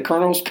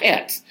Colonel's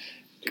pets.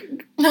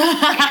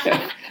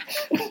 What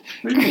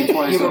do you mean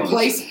twice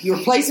You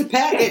over? replace a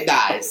pet, it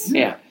dies.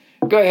 Yeah.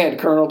 Go ahead,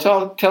 Colonel.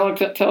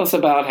 Tell us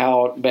about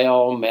how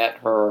Belle met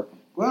her.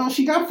 Well,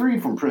 she got free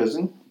from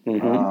prison,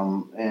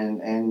 Mm-hmm.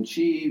 and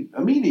she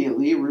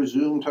immediately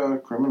resumed her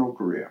criminal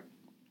career.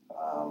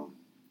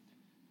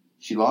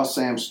 She lost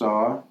Sam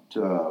Starr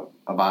to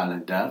a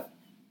violent death.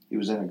 He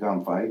was in a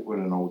gunfight with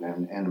an old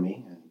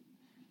enemy,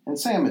 and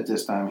Sam at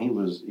this time he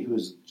was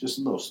just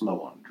a little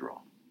slow on the draw.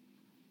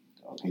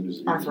 So he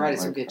was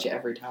Arthritis will get you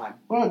every time.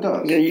 Well, it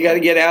does. You got to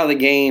get out of the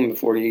game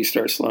before you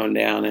start slowing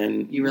down.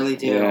 And You really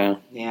do. Yeah.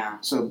 Yeah.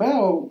 So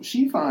Belle,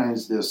 she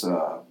finds this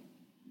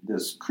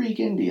Creek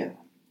Indian.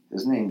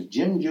 His name's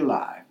Jim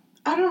July.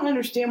 I don't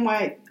understand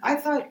why. I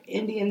thought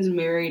Indians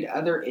married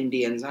other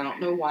Indians. I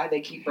don't know why they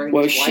keep bringing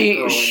Well, this white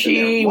girl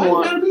into Why there.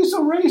 you gotta be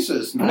so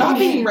racist? I'm not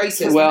being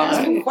racist. Well, I'm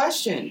asking a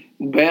question.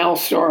 Belle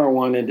Starr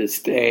wanted to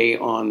stay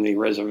on the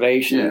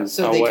reservation. Yeah.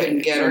 So they couldn't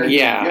get her.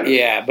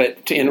 Yeah.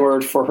 But in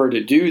order for her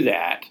to do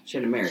that,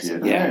 Should have married Yeah.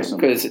 somebody. yeah,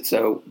 because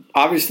so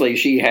obviously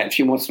she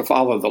wants to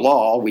follow the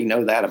law. We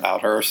know that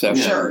about her. So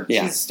Sure.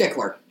 yeah, She's a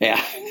stickler.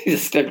 yeah, he's a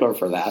stickler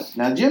for that.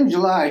 Now Jim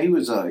July, he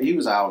was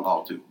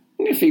outlaw too.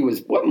 If he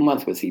was, what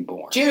month was he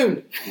born?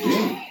 June.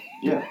 June,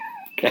 yeah,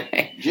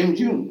 Okay,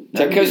 June.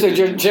 so because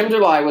Jim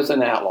July was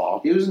an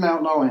outlaw. He was an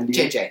outlaw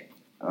Indian. JJ.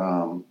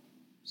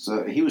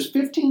 So he was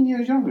 15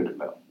 years younger than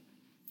Belle.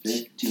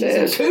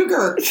 Says-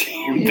 Cougar.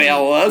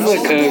 Belle was a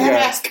She's a cougar.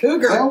 badass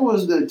cougar. Belle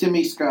was the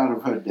Timmy Scott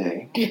of her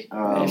day.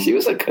 She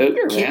was a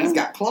cougar, Kitty's man.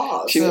 got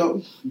claws.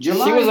 So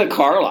July. She was a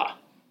Carla,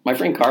 my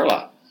friend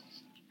Carla.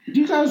 Do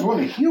you guys want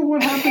to hear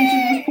what happened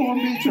to this poor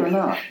bitch or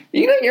not?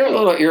 You know, you're a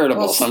little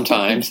irritable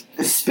sometimes.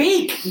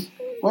 Speak.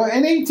 Well,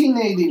 in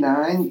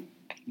 1889,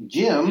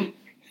 Jim.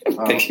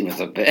 I think she was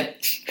a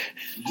bitch.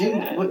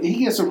 Jim,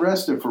 he gets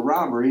arrested for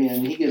robbery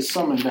and he gets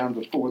summoned down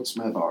to Fort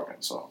Smith,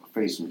 Arkansas, to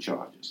face some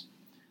charges.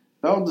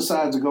 Belle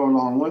decides to go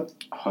along with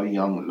her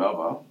young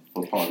lover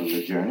for part of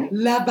the journey,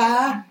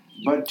 Lover.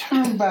 but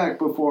turned back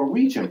before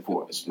reaching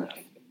Fort Smith.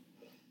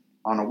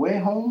 On the way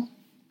home,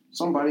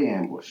 somebody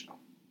ambushed her.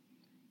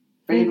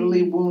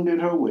 Fatally wounded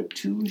her with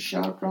 2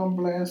 shotgun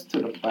blasts to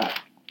the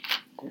back.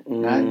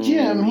 Now,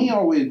 Jim, he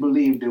always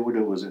believed it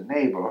was a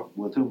neighbor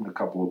with whom the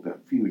couple had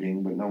been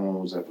feuding, but no one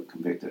was ever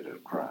convicted of the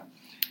crime.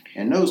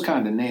 And those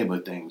kind of neighbor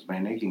things,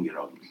 man, they can get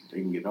ugly.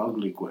 They can get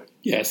ugly quick.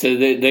 Yeah, so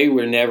they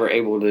were never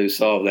able to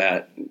solve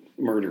that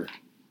murder,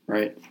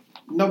 right?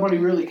 Nobody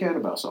really cared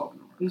about solving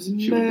the It was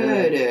murder. She was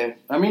dead. murder.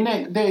 I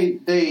mean,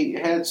 they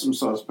had some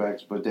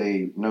suspects, but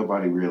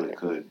nobody really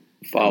could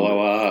Follow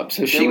up.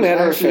 So she there was met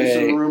her actually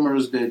some fate.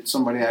 rumors that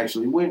somebody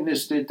actually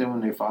witnessed it. Then when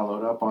they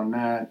followed up on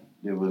that,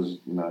 it was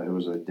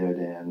a dead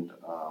end.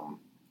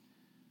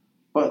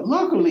 But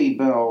luckily,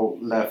 Belle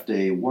left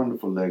a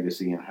wonderful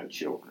legacy in her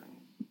children.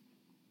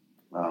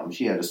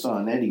 She had a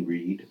son, Eddie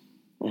Reed.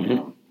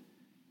 Mhm.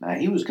 Now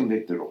he was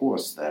convicted of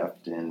horse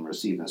theft and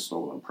receiving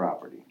stolen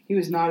property. He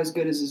was not as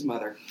good as his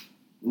mother.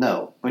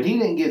 No, but he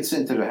didn't get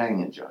sent to the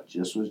hanging judge.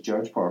 This was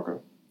Judge Parker,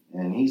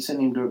 and he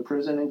sent him to a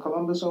prison in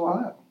Columbus,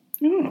 Ohio.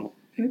 Oh.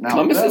 Now,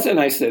 Columbus is a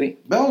nice city.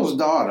 Belle's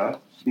daughter,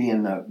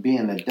 being the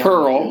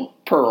Pearl.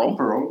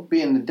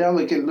 being the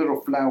delicate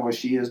little flower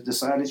she is,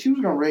 decided she was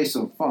going to raise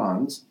some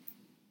funds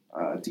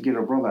to get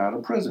her brother out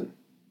of prison.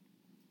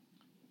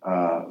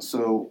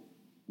 So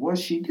what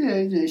she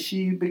did is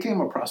she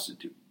became a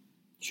prostitute.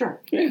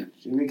 Sure. Yeah.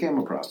 She became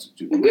a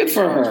prostitute. Good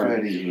for Funds her.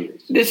 Eddie's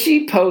release. Did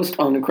she post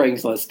on the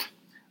Craigslist?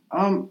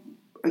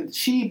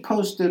 She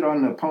posted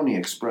on the Pony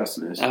Express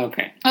list.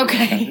 Okay.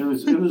 Okay. It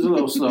was a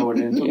little slower.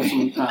 It took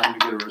some time to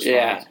get a response.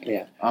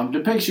 Yeah. The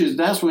pictures.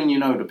 That's when you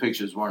know the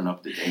pictures weren't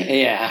up to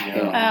date. Yeah.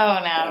 You know? Yeah.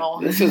 Oh,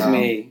 no. This is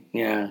me.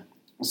 Yeah.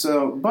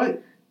 So,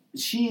 but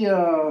she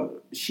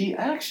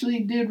actually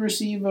did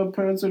receive a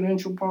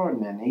presidential pardon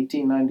in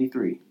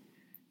 1893.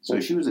 So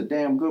she was a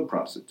damn good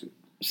prostitute.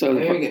 So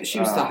There you go. She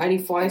was the Heidi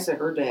Fleiss of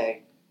her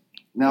day.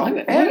 Now,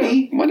 I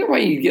Eddie, wonder why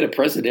you get a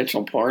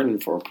presidential pardon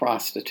for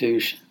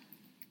prostitution.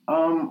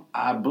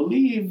 I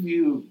believe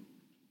you.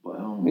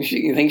 Well,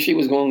 You think she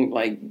was going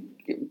like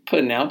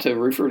putting out to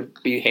Rutherford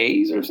B.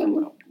 Hayes or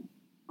something?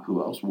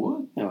 who else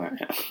would? Oh,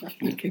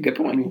 yeah. Good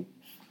point.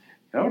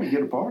 If I were to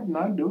get a pardon,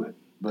 I'd do it.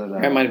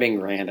 But That might have been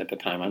Grant at the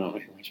time. I don't know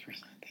who was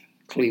president.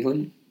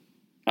 Cleveland.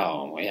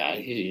 Oh yeah,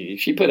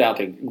 she put out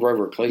the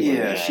Grover Cleveland.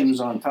 yeah, she was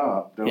on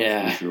top. That was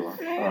Yeah. for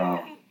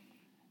sure.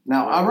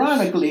 Now,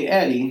 ironically,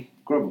 Eddie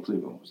Grover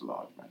Cleveland was a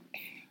large man.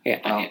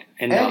 Yeah.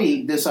 And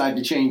Eddie decided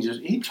to change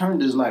he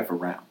turned his life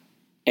around.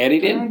 Eddie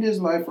did? Turned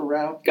his life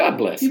around. God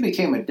bless. He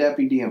became a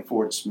deputy in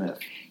Fort Smith.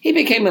 He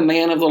became a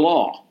man of the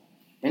law.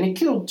 And he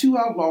killed 2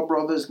 outlaw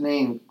brothers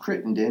named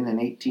Crittenden in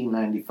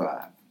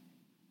 1895.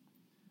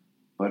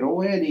 But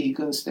old Eddie, he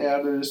couldn't stay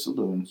out of the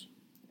saloons.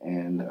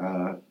 And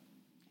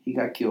he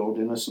got killed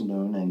in a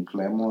saloon in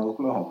Claremore,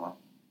 Oklahoma.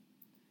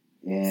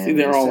 And See,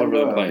 they're all over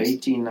the place.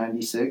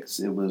 1896,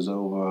 it was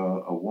over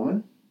a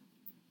woman.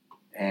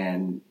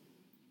 And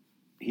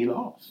he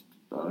lost.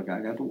 The other guy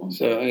got the woman.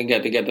 So he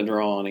got to get the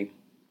draw on him.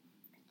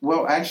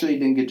 Well, actually, he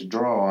didn't get to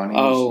draw on him.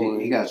 Oh.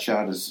 He got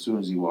shot as soon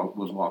as he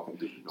was walking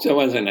through the door. So it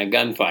wasn't a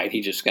gunfight. He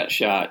just got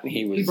shot.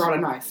 He brought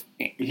a knife.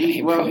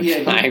 He brought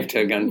a knife to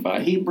a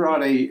gunfight. He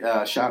brought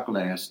a shot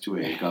glass to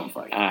a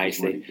gunfight. I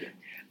see.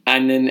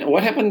 And then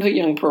what happened to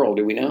young Pearl?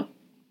 Do we know?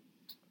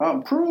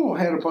 Pearl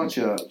had a bunch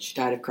of... She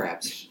died of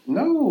craps.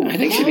 No. I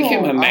think she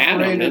became a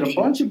madam. Operated a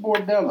bunch of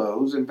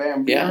bordellos in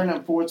Van Buren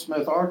and Fort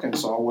Smith,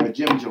 Arkansas, where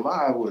Jim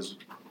July was,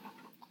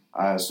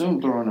 I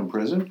assume, thrown in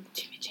prison.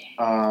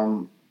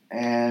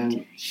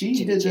 And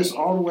she did this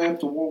all the way up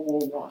to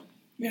World War I.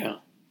 Yeah.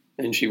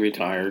 And she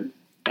retired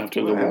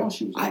after the war.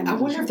 I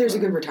wonder if there's a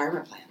good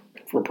retirement plan.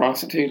 For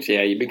prostitutes,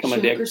 yeah, you become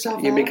a dick.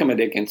 You become a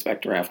dick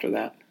inspector after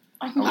that.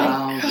 Oh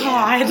my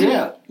God.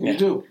 Yeah, you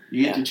do.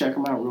 You get to check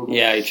them out real good.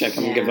 Yeah, you check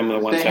them, give them the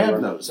once They have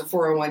over. those. It's a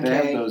 401k. They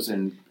have those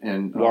in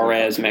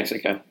Juarez,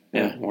 Mexico.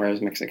 Yeah,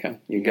 Juarez, Mexico.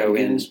 You go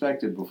get in.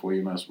 inspected before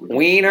you mess with them.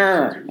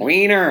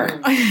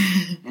 Wiener.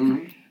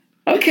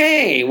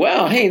 Okay,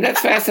 well, hey,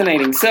 that's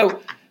fascinating. So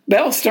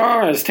Belle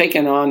Starr has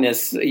taken on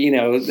this, she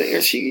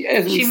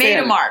made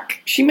a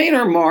mark. She made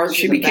her mark.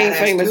 She became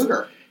famous.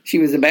 Cougar. She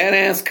was a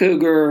badass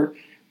cougar.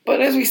 But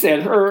as we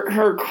said,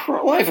 her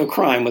life of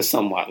crime was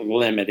somewhat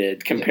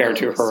limited compared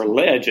to her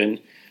legend.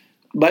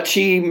 But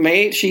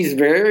she's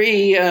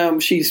very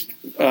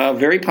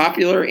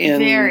popular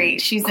in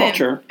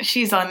culture.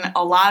 She's on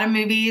a lot of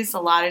movies, a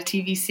lot of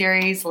TV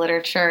series,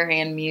 literature,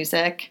 and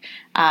music.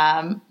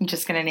 I'm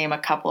just going to name a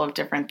couple of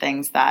different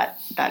things that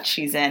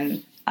she's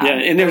in.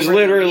 And there's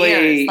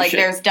literally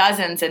there's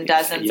dozens and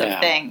dozens of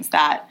things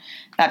that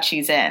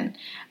she's in.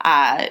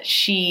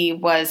 She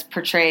was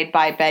portrayed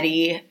by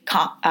Betty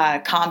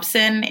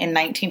Compson in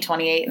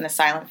 1928 in the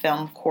silent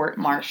film Court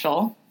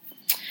Martial.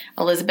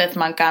 Elizabeth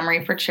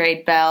Montgomery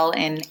portrayed Belle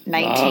in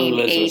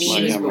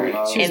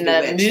 1980 in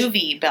the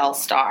movie Belle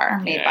Starr,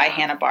 made by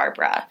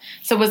Hanna-Barbera.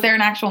 So was there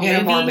an actual movie?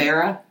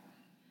 Hanna-Barbera?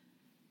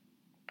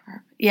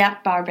 Yeah,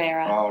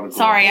 Barbera.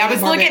 Sorry, I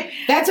was looking.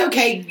 That's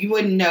okay. You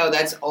wouldn't know.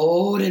 That's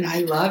old, and I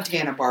loved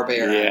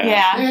Hanna-Barbera.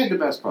 Yeah. They had the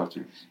best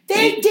cartoons.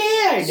 They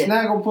did.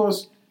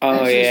 Snagglepuss.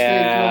 Oh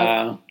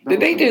yeah. Did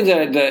they do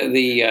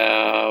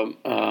the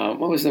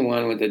what was the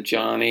one with the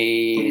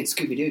Johnny? They did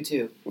Scooby Doo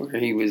too. Where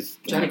he was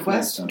Johnny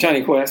Quest.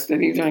 Johnny Quest.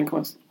 Did he do Johnny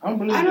Quest? I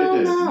don't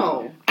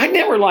know. I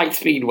never liked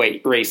Speed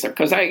Racer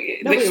because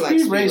Speed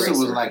Racer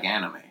was like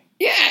anime.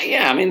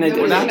 Yeah. I mean,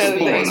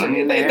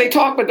 they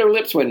talk, but their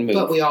lips wouldn't move.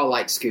 But we all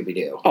like Scooby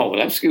Doo. Oh,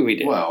 that's Scooby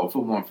Doo. Well, if it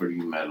weren't for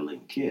you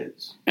meddling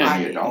kids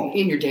and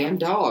your damn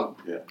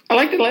dog. Yeah. I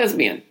like the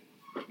lesbian.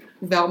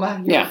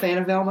 Velma? You're a fan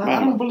of Velma?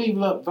 I don't believe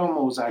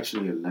Velma was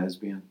actually a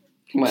lesbian.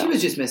 Well, she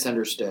was just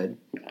misunderstood.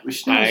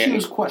 She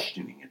was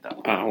questioning it,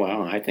 though. Oh,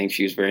 well, I think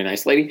she was a very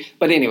nice lady.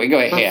 But anyway, go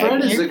ahead.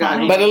 Fred is the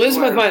guy. But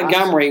Elizabeth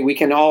Montgomery, we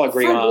can all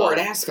agree Fred on. wore an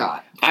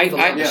ascot.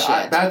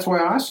 That's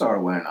where I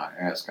started wearing an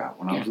ascot.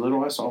 When I was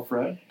little, I saw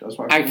Fred. That's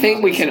why I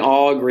think we can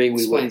all agree.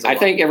 I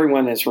think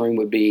everyone in this room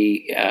would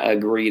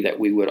agree that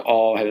we would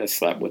all have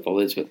slept with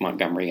Elizabeth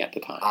Montgomery at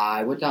the time.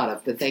 I would not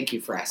have, but thank you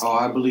for asking. Oh,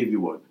 I believe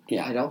you would.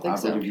 Yeah, I don't think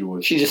so. I believe you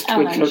would. She just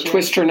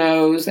twist her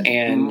nose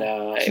and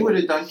she would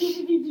have done.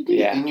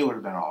 Yeah, and you would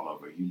have been all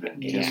over. You've been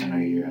kissing her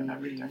ear and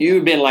everything.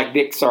 You've been like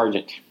Dick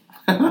Sargent.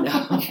 Well,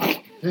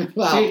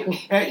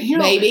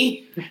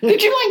 maybe.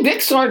 Did you like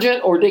Dick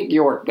Sargent or Dick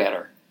York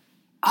better?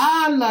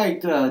 I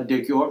liked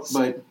Dick York,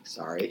 but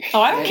sorry.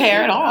 Oh, I don't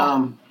care at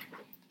all.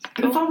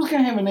 But if I was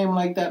gonna have a name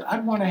like that,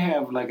 I'd want to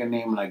have like a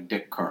name like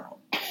Dick Colonel,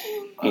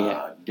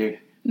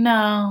 Dick.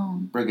 No.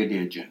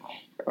 Brigadier General.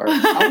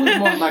 I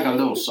would want like a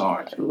little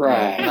sergeant,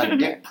 right? Like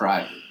Dick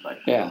Private,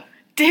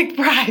 Dick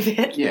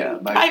Private. Yeah,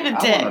 like Private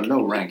Dick. I want a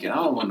low ranking. I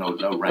don't want no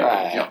low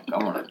ranking junk.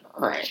 I want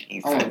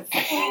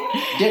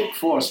Dick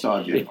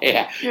 4-star General.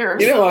 Yeah, You're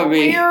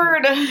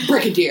weird.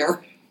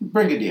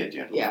 Brigadier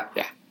General. Yeah.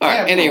 All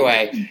right.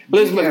 Anyway,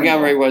 Elizabeth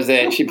Montgomery was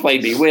that she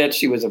played Bewitched.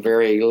 She was a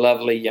very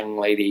lovely young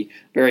lady,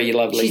 very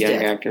lovely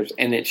young actress,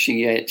 and that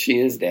she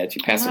is dead. She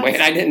passed away,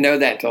 and I didn't know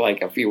that till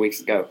like a few weeks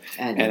ago.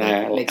 And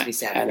it makes me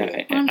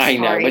sad. I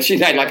know, but she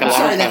died like a lot.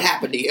 Sorry that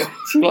happened to you.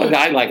 She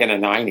died like in the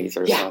 90s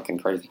or something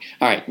crazy.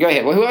 All right, go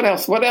ahead. Well,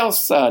 what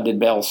else did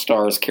Belle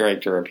Starr's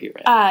character appear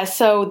in?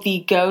 So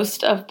the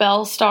ghost of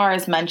Belle Starr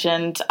is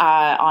mentioned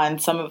on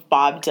some of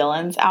Bob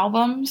Dylan's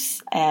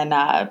albums, and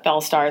Belle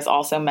Starr is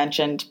also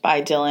mentioned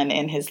by Dylan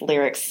in his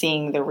lyrics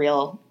 "Seeing the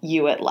Real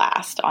You at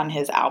Last" on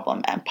his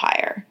album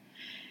Empire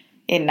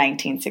in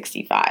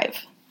 1965.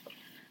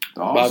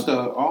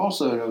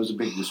 Also, there was a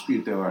big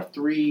dispute. There are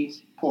 3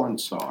 porn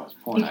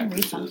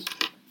actresses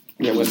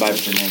Yeah, went by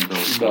the name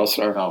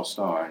Bellstar.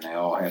 Bellstar, and they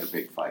all had a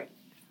big fight.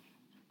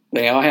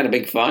 They all had a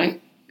big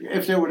fight?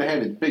 If they would have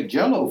had a big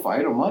Jello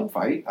fight or mud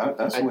fight,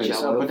 that's the way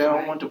it's up. But they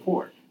all went to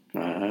court.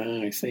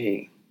 I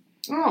see.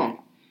 Oh.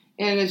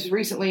 And as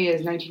recently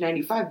as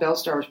 1995,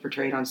 Bellstar was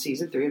portrayed on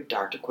season 3 of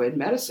Dr. Quinn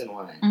Medicine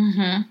Woman.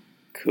 Mm-hmm.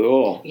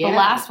 Cool. Yeah. The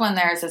last one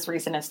there is as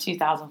recent as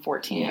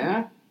 2014.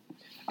 Yeah.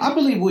 I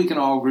believe we can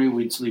all agree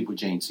we'd sleep with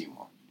Jane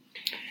Seymour.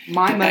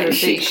 My mother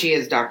thinks she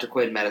is Dr.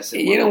 Quinn Medicine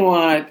Woman. You know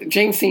what?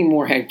 Jane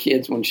Seymour had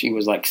kids when she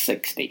was like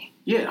 60.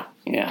 Yeah.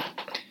 Yeah.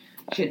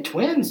 She had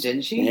twins,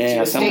 didn't she? Yeah, she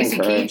was something Stacey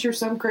crazy. Keach or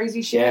some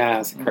crazy shit. Yeah,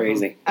 it's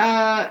crazy.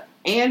 And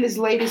as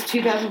late as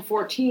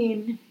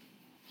 2014,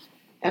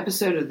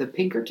 episode of The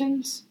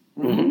Pinkertons.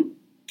 Mm-hmm.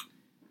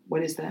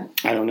 What is that?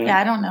 I don't know. Yeah,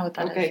 I don't know what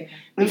that is. Okay.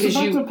 Because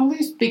the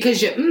police.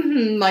 Because you,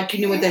 like you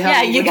knew what the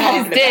hell you you were guys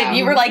talking did. about.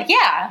 You were like,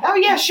 yeah. Oh,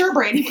 yeah, sure,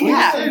 Brady. When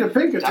Yeah. you say the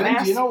Pinkertons,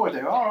 Dumbass. you know what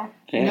they are.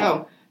 Yeah.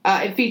 No.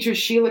 It features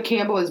Sheila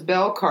Campbell as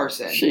Belle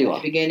Carson. Sheila.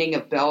 At the beginning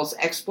of Belle's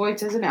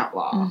exploits as an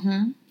outlaw.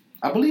 Mm-hmm.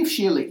 I believe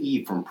Sheila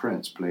E. from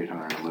Prince played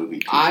her in the movie,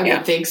 too. I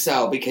would think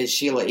so, because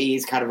Sheila E.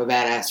 is kind of a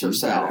badass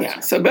herself. Yeah,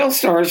 so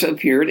Bellstar's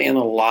appeared in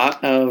a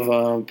lot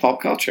of pop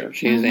culture.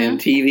 She's in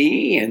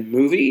TV and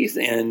movies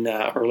and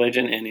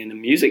religion and in the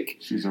music.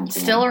 She's in porn.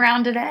 Still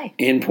around today.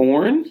 In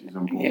porn. She's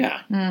in porn.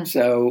 Yeah.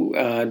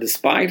 So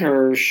despite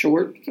her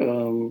short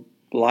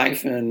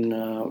life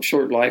and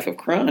short life of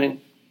crime,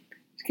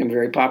 she's become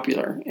very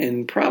popular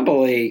and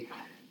probably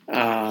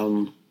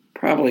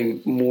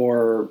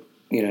more.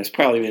 It's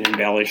probably been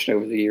embellished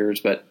over the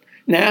years, but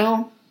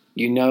now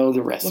you know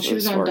the rest Well, of she the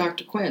was story. on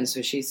Dr. Quinn,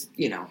 so she's,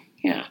 Yeah.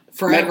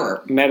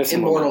 forever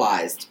medicine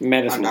immortalized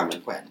medicine on woman.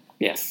 Dr. Quinn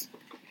Yes.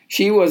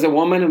 She was a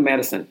woman of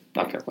medicine,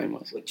 Dr. Quinn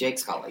was. with Jake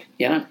Scully.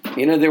 Yeah.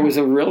 There was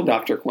a real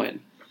Dr.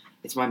 Quinn.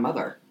 It's my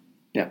mother.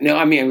 Yeah. No,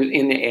 I mean, it was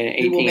in the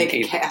He will make a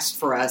 1880s. cast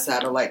for us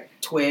out of, like,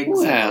 twigs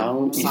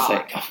Well, and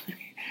sock.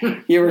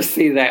 you ever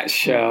see that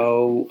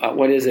show?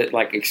 What is it,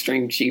 like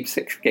Extreme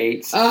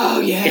Cheapskates?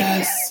 Oh,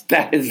 yes.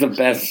 That is the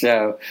best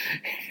show.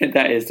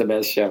 That is the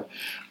best show.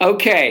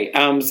 Okay,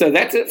 so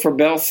that's it for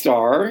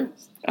Bellstar.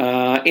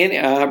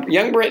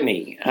 Young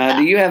Brittany,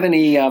 do you have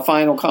any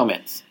final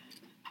comments?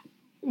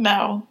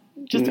 No.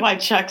 Just why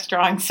Chuck's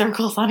drawing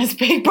circles on his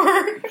paper.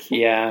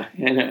 Yeah,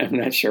 and I'm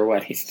not sure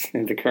what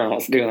the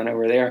Colonel's doing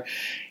over there.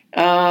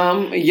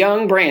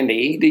 Young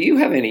Brandy, do you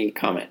have any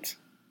comments?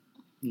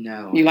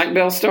 No. You like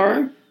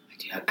Bellstar?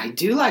 I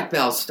do like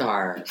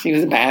Bellstar. She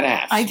was a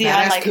badass. I do. Badass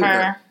I like cougar.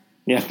 her.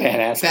 Yeah,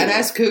 badass.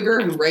 Badass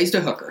cougar who raised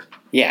a hooker.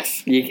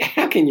 Yes.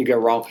 How can you go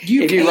wrong?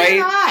 You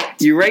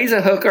cannot. You raise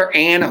a hooker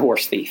and a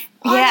horse thief.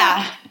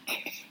 Yeah.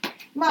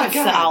 My That's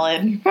God.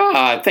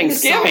 solid.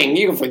 Thanksgiving,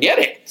 you can forget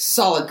it.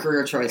 Solid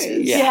career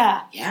choices.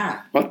 Yeah.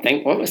 Yeah. What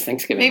was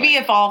Thanksgiving? Maybe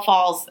like? if all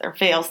falls or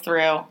fails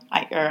through,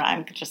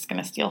 I'm just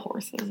going to steal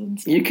horses and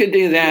stuff. You could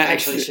do that. You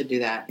actually should do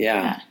that.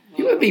 Yeah.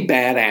 You would be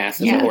badass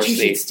as a What horse you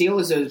should thief. steal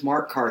is those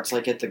mark carts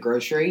like at the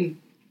grocery.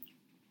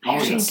 I You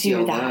should should steal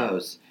do that.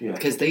 those. Yeah.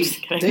 Because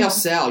they'll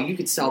sell. You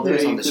could sell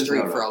those Yeah, on you the could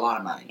street sell for that. a lot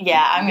of money.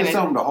 Yeah, I'm You going can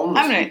sell them to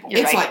homeless people.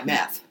 It's right. like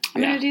meth.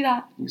 I'm going to do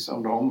that. You can sell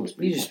them to homeless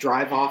people. You just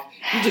drive off.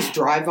 You just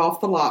drive off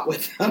the lot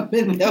with them,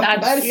 and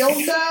nobody will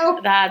know.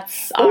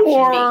 That's option B.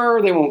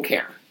 Or they won't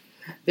care.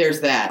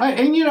 There's that.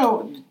 And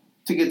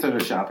to get to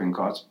the shopping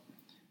carts,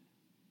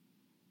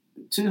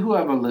 to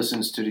whoever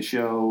listens to the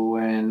show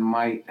and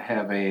might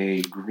have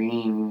a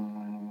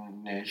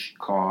greenish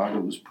car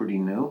that was pretty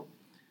new,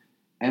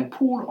 and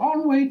pulled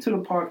all the way to the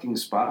parking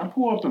spot. I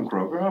pull up in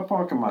Kroger, I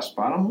park in my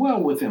spot, I'm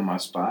well within my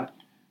spot,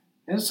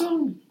 and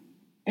some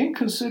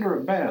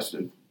inconsiderate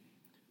bastard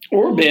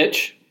Or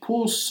bitch.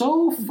 pulls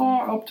so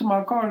far up to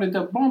my car that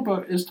the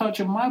bumper is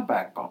touching my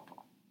back bumper.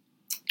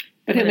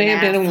 But it may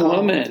have been a asshole.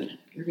 woman.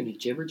 You're going to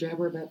jibber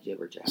jabber about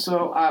jibber jabber.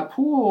 So I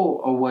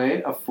pull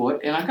away a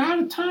foot, and I got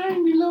a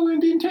tiny little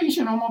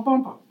indentation on my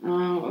bumper.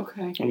 Oh,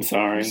 okay. I'm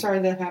sorry. I'm sorry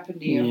that happened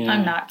to you. Yeah.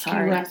 I'm not Can you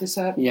sorry. wrap this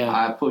up? Yeah.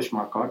 I pushed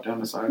my cart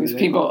down the side There's of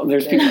the people.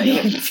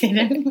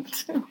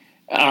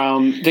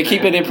 To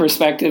keep it in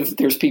perspective,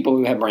 there's people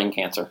who have brain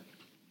cancer.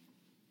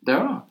 There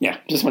are. Yeah,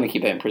 just want to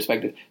keep that in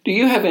perspective. Do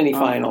you have any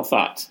final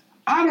thoughts?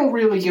 I don't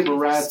really give a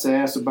rat's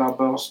ass about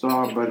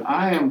Bellstar, but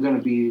I am going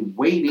to be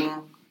waiting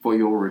for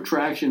your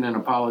retraction and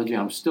apology.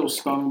 I'm still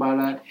stung by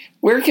that.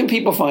 Where can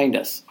people find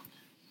us?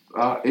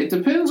 It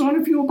depends on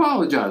if you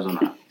apologize or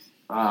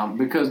not.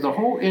 Because the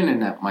whole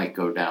internet might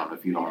go down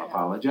if you don't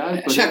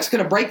apologize. But Chuck's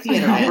going to break the I'll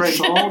internet. break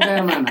the whole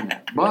damn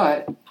internet.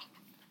 But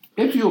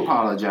if you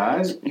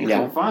apologize, you Yeah.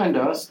 can find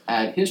us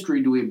at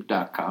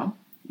historydweeb.com.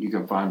 You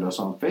can find us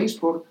on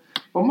Facebook.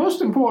 But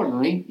most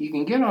importantly, you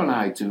can get on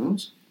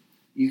iTunes.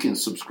 You can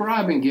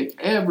subscribe and get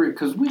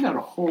because we got a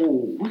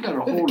whole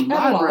catalog.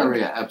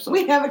 library of episodes.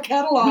 We have a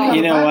catalog.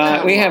 You know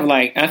what? We have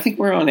I think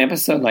we're on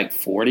episode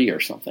 40 or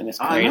something. It's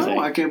I crazy. know.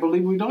 I can't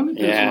believe we've done it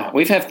this Yeah, long.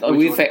 we've had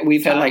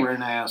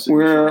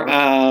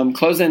we're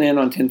closing in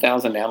on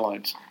 10,000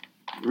 downloads.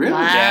 Really?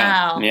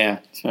 Wow. Yeah,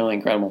 it's really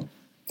incredible.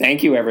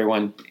 Thank you,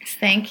 everyone.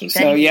 Thank you.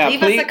 So, yeah,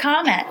 leave please- us a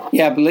comment.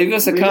 Yeah, leave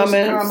us a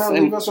comment,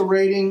 leave us a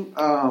rating.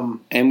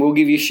 and we'll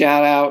give you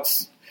shout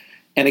outs.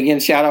 And again,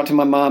 shout out to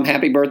my mom.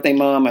 Happy birthday,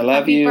 Mom. I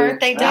love you. Happy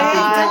birthday,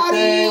 Happy birthday.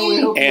 Daddy.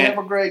 We hope you have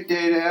a great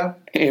day now.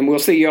 And we'll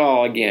see you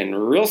all again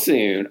real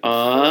soon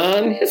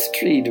on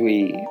History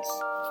Dweebs.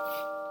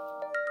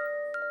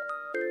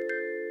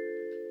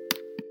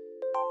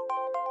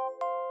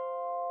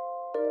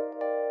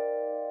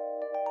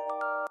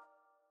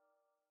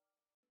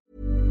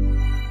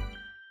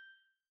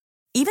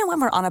 Even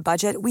when we're on a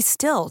budget, we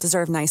still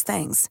deserve nice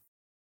things.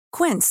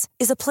 Quince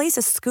is a place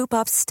to scoop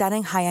up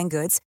stunning high-end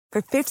goods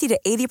for 50 to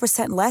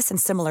 80% less than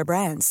similar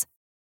brands.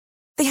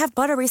 They have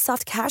buttery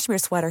soft cashmere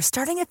sweaters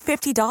starting at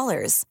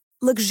 $50,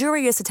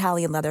 luxurious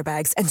Italian leather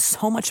bags, and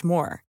so much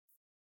more.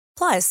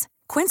 Plus,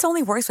 Quince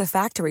only works with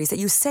factories that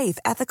use safe,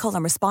 ethical,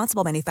 and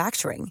responsible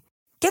manufacturing.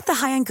 Get the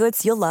high-end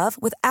goods you'll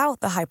love without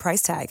the high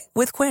price tag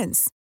with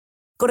Quince.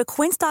 Go to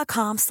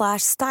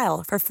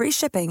quince.com/style for free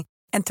shipping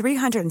and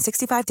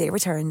 365-day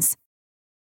returns.